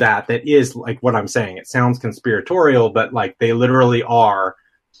some of that is like what I'm saying. It sounds conspiratorial, but like they literally are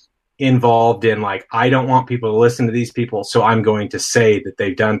involved in like, I don't want people to listen to these people, so I'm going to say that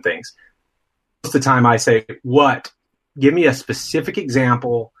they've done things. Most of the time I say, what? Give me a specific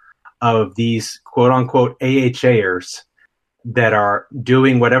example of these quote-unquote AHAers that are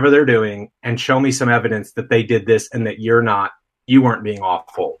doing whatever they're doing, and show me some evidence that they did this and that you weren't being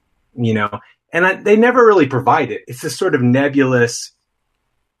awful, And they never really provide it. It's this sort of nebulous,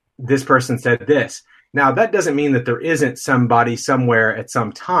 this person said this. Now, that doesn't mean that there isn't somebody somewhere at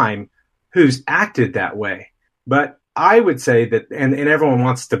some time who's acted that way. But I would say that, and everyone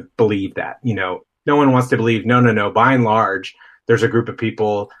wants to believe that, no one wants to believe, no. By and large, there's a group of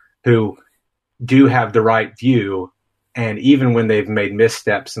people who do have the right view. And even when they've made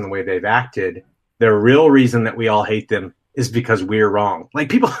missteps in the way they've acted, the real reason that we all hate them is because we're wrong. Like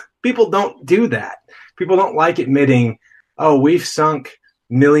people don't do that. People don't like admitting, oh, we've sunk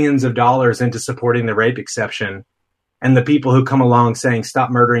millions of dollars into supporting the rape exception. And the people who come along saying,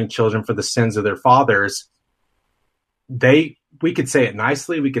 stop murdering children for the sins of their fathers, we could say it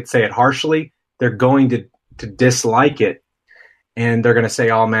nicely, we could say it harshly. They're going to dislike it. And they're going to say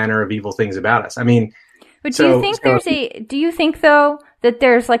all manner of evil things about us. I mean, but do you think though that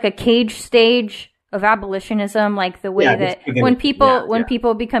there's like a cage stage of abolitionism, like the way that when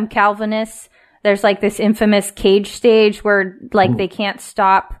people become Calvinists, there's like this infamous cage stage where like they can't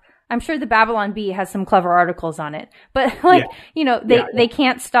stop. I'm sure the Babylon Bee has some clever articles on it, but they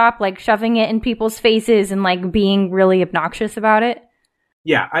can't stop like shoving it in people's faces and like being really obnoxious about it.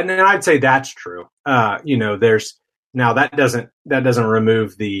 Yeah. And then I'd say that's true. Now that doesn't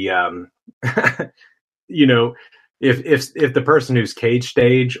remove the, if the person who's cage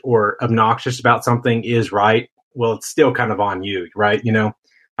stage or obnoxious about something is right, well, it's still kind of on you, right?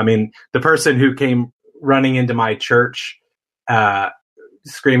 I mean, the person who came running into my church,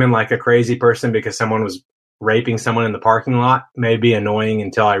 screaming like a crazy person because someone was raping someone in the parking lot may be annoying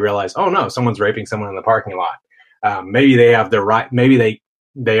until I realize, oh no, someone's raping someone in the parking lot. Maybe they have the right, maybe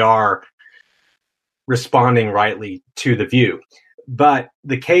they are responding rightly to the view. But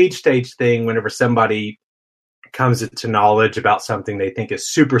the cage stage thing, whenever somebody comes into knowledge about something they think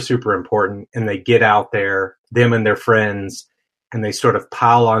is super, super important, and they get out there, them and their friends, and they sort of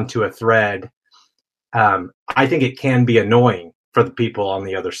pile onto a thread, I think it can be annoying for the people on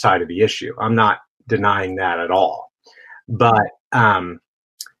the other side of the issue. I'm not denying that at all. But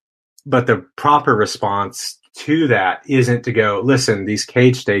the proper response to that isn't to go, listen, these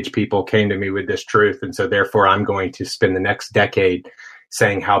cage stage people came to me with this truth, and so therefore I'm going to spend the next decade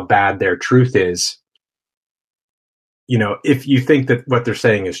saying how bad their truth is. If you think that what they're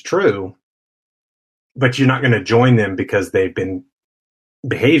saying is true, but you're not going to join them because they've been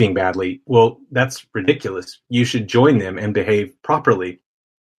behaving badly, well, that's ridiculous. You should join them and behave properly.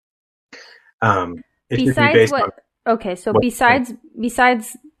 Besides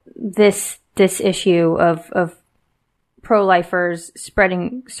this issue of pro-lifers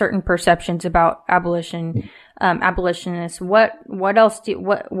spreading certain perceptions about abolitionists, what else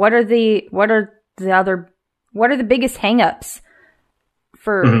what are the biggest hangups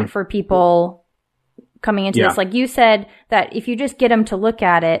for people coming into this? Like you said, that if you just get them to look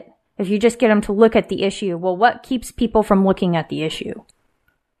at it, if you just get them to look at the issue, well, what keeps people from looking at the issue?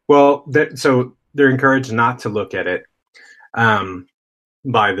 Well, so they're encouraged not to look at it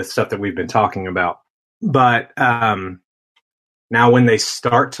by the stuff that we've been talking about. But now when they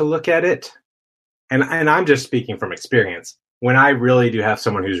start to look at it, and I'm just speaking from experience, when I really do have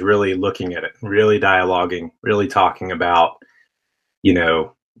someone who's really looking at it, really dialoguing, really talking about,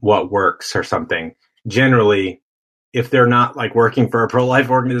 what works or something, generally, if they're not like working for a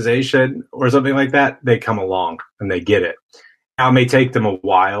pro-life organization or something like that, they come along and they get it. Now, it may take them a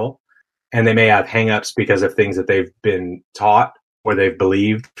while, and they may have hangups because of things that they've been taught or they've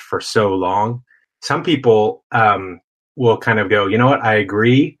believed for so long. Some people will kind of go, you know what, I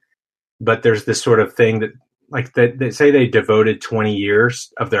agree, but there's this sort of thing that, like, they say they devoted 20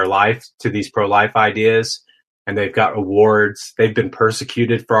 years of their life to these pro-life ideas, and they've got awards. They've been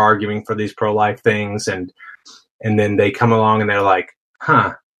persecuted for arguing for these pro-life things, and then they come along and they're like,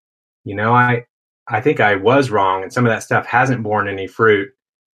 I think I was wrong, and some of that stuff hasn't borne any fruit.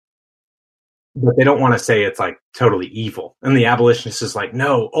 But they don't want to say it's like totally evil. And the abolitionist is like,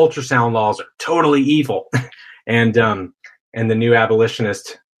 no, ultrasound laws are totally evil. And the new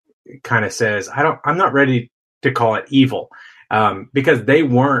abolitionist kind of says, I'm not ready to call it evil. Because they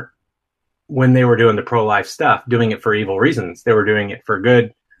weren't, when they were doing the pro-life stuff, doing it for evil reasons. They were doing it for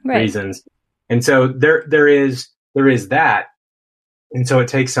good reasons. And so there is that. And so it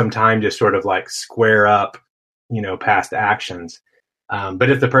takes some time to sort of like square up, past actions. But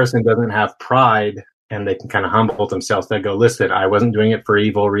if the person doesn't have pride and they can kind of humble themselves, they go, listen, I wasn't doing it for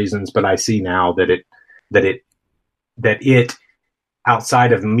evil reasons, but I see now that it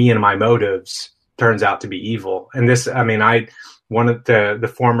outside of me and my motives turns out to be evil. And this, one of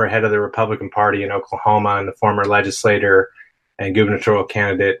the former head of the Republican Party in Oklahoma and the former legislator and gubernatorial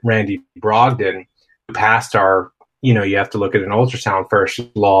candidate, Randy Brogdon, who passed our, you have to look at an ultrasound first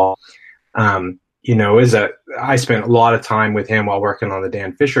law. I spent a lot of time with him while working on the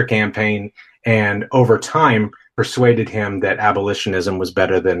Dan Fisher campaign, and over time persuaded him that abolitionism was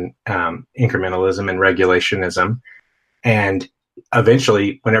better than incrementalism and regulationism. And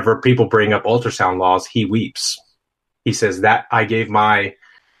eventually, whenever people bring up ultrasound laws, he weeps. He says that I gave my,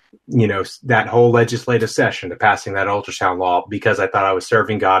 that whole legislative session to passing that ultrasound law because I thought I was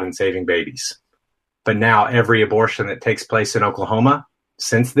serving God and saving babies. But now every abortion that takes place in Oklahoma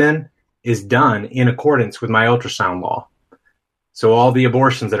since then is done in accordance with my ultrasound law. So all the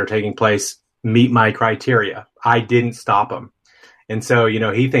abortions that are taking place meet my criteria. I didn't stop them. And so,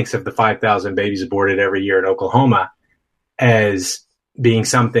 he thinks of the 5,000 babies aborted every year in Oklahoma as being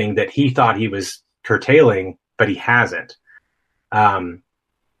something that he thought he was curtailing, but he hasn't. And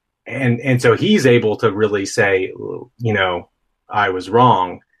so he's able to really say, I was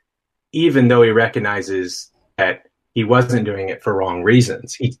wrong, even though he recognizes that he wasn't doing it for wrong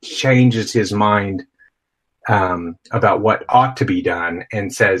reasons. He changes his mind about what ought to be done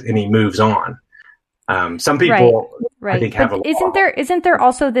and he moves on. Some people, I think, have isn't there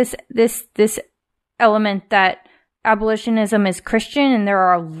also this element that abolitionism is Christian and there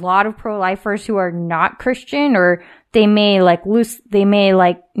are a lot of pro-lifers who are not Christian, or they may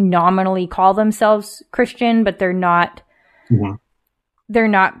nominally call themselves Christian, but they're not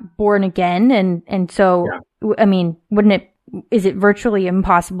born again. And so, I mean, is it virtually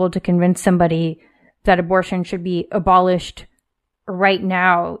impossible to convince somebody that abortion should be abolished right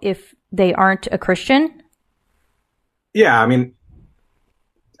now if they aren't a Christian? Yeah, I mean,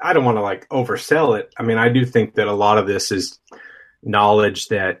 I don't want to oversell it. I mean, I do think that a lot of this is knowledge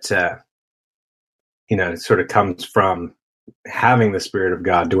that, sort of comes from having the Spirit of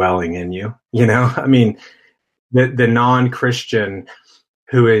God dwelling in you. I mean, the non-Christian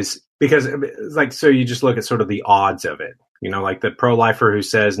who is, because so you just look at sort of the odds of it, like the pro-lifer who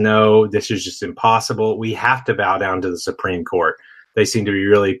says, no, this is just impossible. We have to bow down to the Supreme Court. They seem to be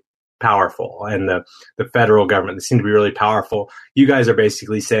really powerful, and the federal government, they seem to be really powerful. You guys are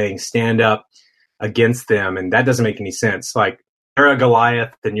basically saying stand up against them, and that doesn't make any sense. You're a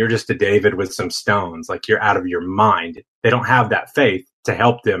Goliath and you're just a David with some stones. You're out of your mind. They don't have that faith to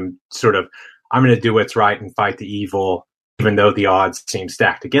help them sort of, I'm going to do what's right and fight the evil, even though the odds seem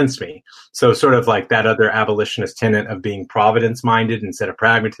stacked against me. So sort of that other abolitionist tenet of being providence minded instead of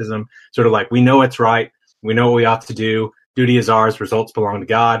pragmatism, sort of we know it's right. We know what we ought to do. Duty is ours. Results belong to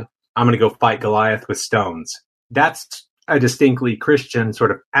God. I'm going to go fight Goliath with stones. That's a distinctly Christian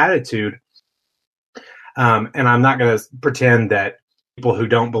sort of attitude. And I'm not going to pretend that people who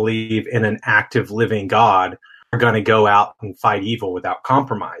don't believe in an active living God are going to go out and fight evil without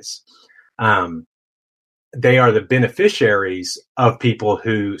compromise. They are the beneficiaries of people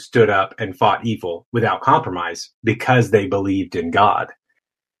who stood up and fought evil without compromise because they believed in God.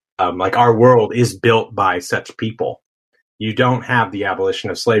 Our world is built by such people. You don't have the abolition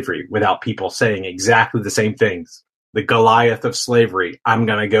of slavery without people saying exactly the same things. The Goliath of slavery, I'm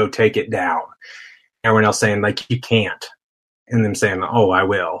going to go take it down. Everyone else saying, you can't. And them saying, oh, I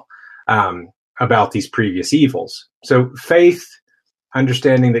will, about these previous evils. So faith,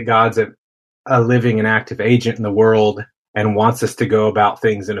 understanding that God's a living and active agent in the world and wants us to go about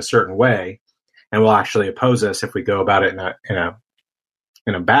things in a certain way, and will actually oppose us if we go about it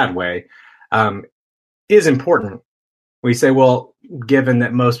in a bad way, is important. We say, well, given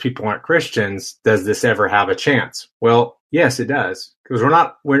that most people aren't Christians, does this ever have a chance? Well, yes, it does, because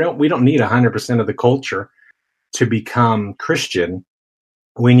we don't need 100% of the culture to become Christian.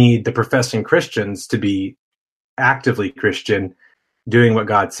 We need the professing Christians to be actively Christian, doing what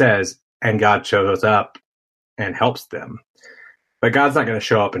God says, and God shows up and helps them. But God's not going to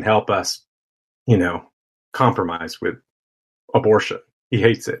show up and help us, compromise with abortion. He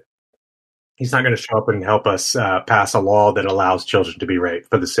hates it. He's not going to show up and help us pass a law that allows children to be raped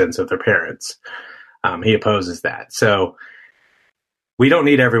for the sins of their parents. He opposes that. So we don't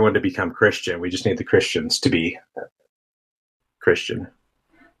need everyone to become Christian. We just need the Christians to be Christian.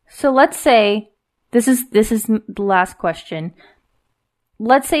 So let's say, this is the last question.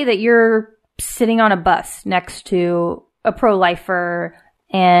 Let's say that you're sitting on a bus next to a pro-lifer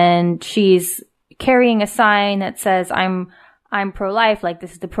and she's carrying a sign that says, I'm pro-life,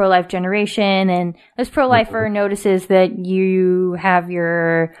 this is the pro-life generation, and this pro-lifer notices that you have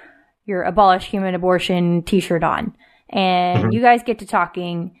your Abolish Human Abortion t-shirt on, and you guys get to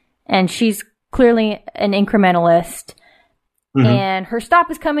talking, and she's clearly an incrementalist, and her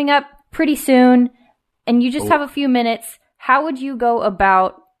stop is coming up pretty soon, and you just have a few minutes. How would you go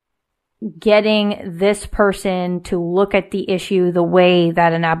about getting this person to look at the issue the way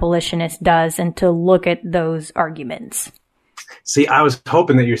that an abolitionist does, and to look at those arguments? See, I was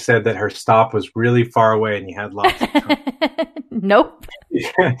hoping that you said that her stop was really far away and you had lots of time. Nope.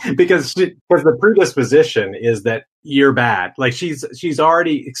 Because the predisposition is that you're bad. She's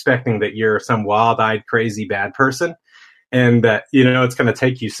already expecting that you're some wild-eyed, crazy bad person. And that, it's going to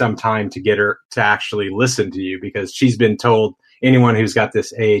take you some time to get her to actually listen to you, because she's been told anyone who's got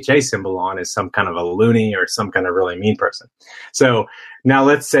this AHA symbol on is some kind of a loony or some kind of really mean person. So now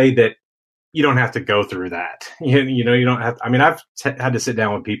let's say that you don't have to go through that. You don't have. I've had to sit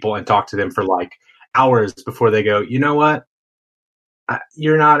down with people and talk to them for hours before they go, you know what?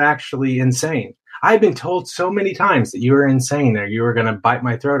 You're not actually insane. I've been told so many times that you were insane or you were going to bite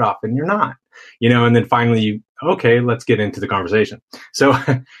my throat off, and you're not. And then finally okay, let's get into the conversation. So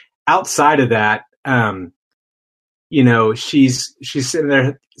outside of that, she's sitting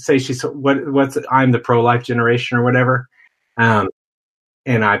there, say I'm the pro-life generation or whatever.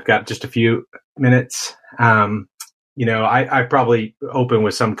 And I've got just a few minutes. I probably open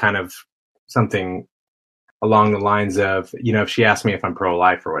with something along the lines of, if she asks me if I'm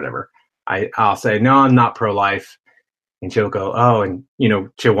pro-life or whatever, I'll say, no, I'm not pro-life. And she'll go, oh, and,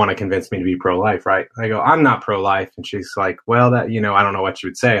 she'll want to convince me to be pro-life, right? I go, I'm not pro-life. And she's like, well, that, I don't know what you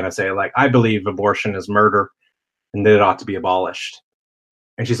would say. And I say, like, I believe abortion is murder and that it ought to be abolished.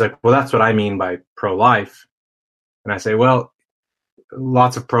 And she's like, well, that's what I mean by pro-life. And I say, well,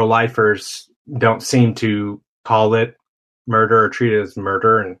 lots of pro-lifers don't seem to call it murder or treat it as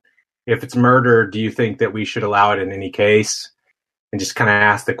murder. And if it's murder, do you think that we should allow it in any case? And just kind of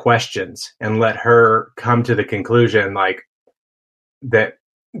ask the questions and let her come to the conclusion, like, that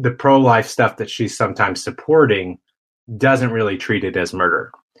the pro-life stuff that she's sometimes supporting doesn't really treat it as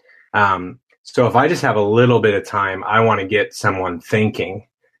murder. So if I just have a little bit of time, I want to get someone thinking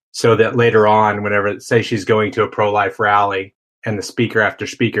so that later on, whenever, say she's going to a pro-life rally and the speaker after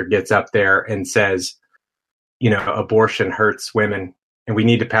speaker gets up there and says, abortion hurts women and we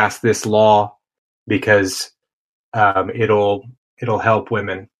need to pass this law because it'll help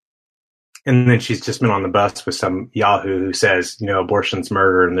women. And then she's just been on the bus with some yahoo who says, abortion's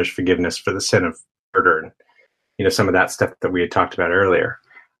murder and there's forgiveness for the sin of murder. And, some of that stuff that we had talked about earlier.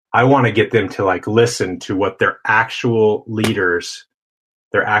 I want to get them to listen to what their actual leaders,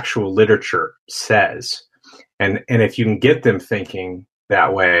 their actual literature says. And if you can get them thinking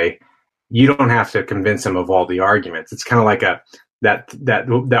that way, you don't have to convince them of all the arguments. It's kind of like that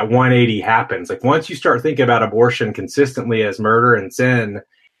 180 happens. Like once you start thinking about abortion consistently as murder and sin,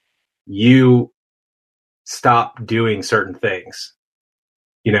 you stop doing certain things.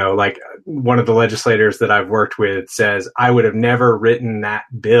 Like one of the legislators that I've worked with says, I would have never written that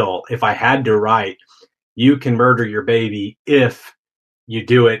bill if I had to write, you can murder your baby if you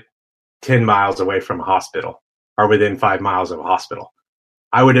do it 10 miles away from a hospital or within 5 miles of a hospital.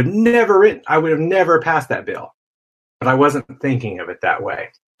 I would have never passed that bill. But I wasn't thinking of it that way.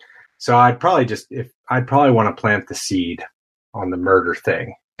 So I'd probably want to plant the seed on the murder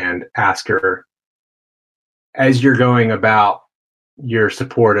thing and ask her, as you're going about your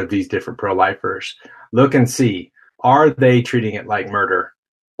support of these different pro-lifers, look and see, are they treating it like murder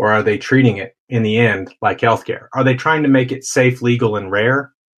or are they treating it in the end like healthcare? Are they trying to make it safe, legal, and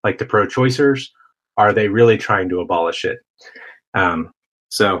rare like the pro-choicers? Are they really trying to abolish it?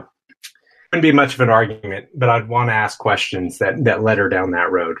 So wouldn't be much of an argument, but I'd want to ask questions that led her down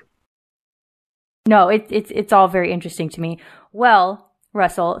that road. No, it's all very interesting to me. Well,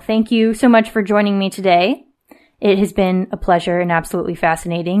 Russell, thank you so much for joining me today. It has been a pleasure and absolutely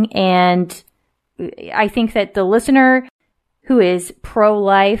fascinating. And I think that the listener who is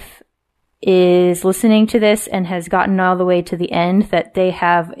pro-life is listening to this and has gotten all the way to the end, that they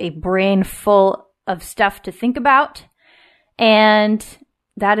have a brain full of stuff to think about. And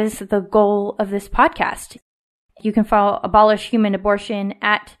that is the goal of this podcast. You can follow Abolish Human Abortion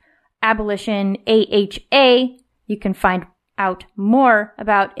at Abolition AHA. You can find out more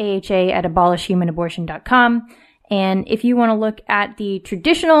about AHA at abolishhumanabortion.com. And if you want to look at the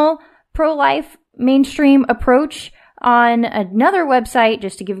traditional pro-life mainstream approach on another website,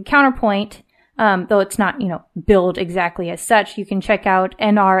 just to give a counterpoint, though it's not, billed exactly as such, you can check out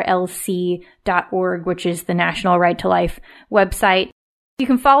nrlc.org, which is the National Right to Life website. You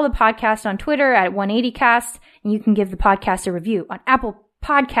can follow the podcast on Twitter at 180cast, and you can give the podcast a review on Apple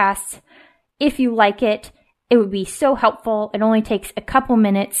Podcasts. If you like it, it would be so helpful. It only takes a couple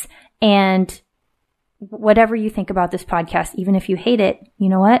minutes, and whatever you think about this podcast, even if you hate it, you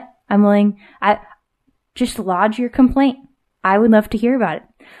know what? Just lodge your complaint. I would love to hear about it.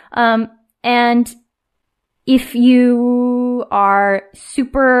 And if you are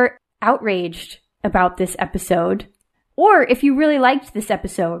super outraged about this episode, or if you really liked this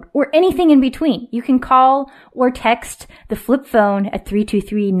episode, or anything in between, you can call or text the flip phone at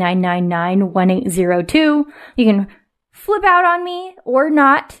 323-999-1802. You can flip out on me or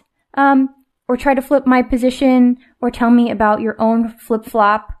not, or try to flip my position, or tell me about your own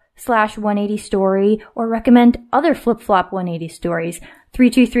flip-flop /180 story, or recommend other flip-flop 180 stories.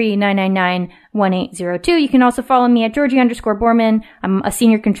 323-999-1802. You can also follow me at Georgie_Borman. I'm a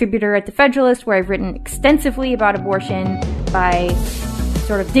senior contributor at The Federalist, where I've written extensively about abortion by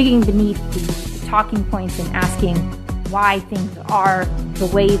sort of digging beneath the talking points and asking why things are the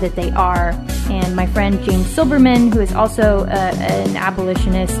way that they are. And my friend James Silberman, who is also an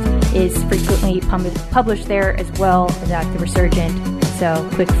abolitionist, is frequently published there as well as at The Resurgent. So,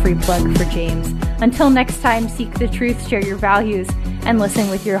 quick free plug for James. Until next time, seek the truth, share your values, and listen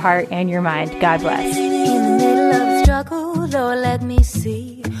with your heart and your mind. God bless. In the middle of the struggle, Lord, let me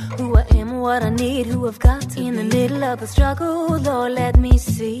see who I am, what I need, who I've got to be. In the middle of the struggle, Lord, let me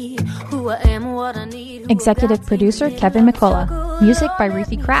see who I am, what I need. Executive producer Kevin McCullough. Music by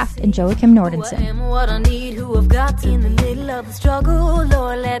Ruthie Kraft and Joachim Nordenson. Who I am, what I need, who I've got to. In the middle of the struggle,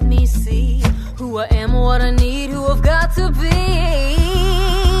 Lord, let me see who I am, what I need.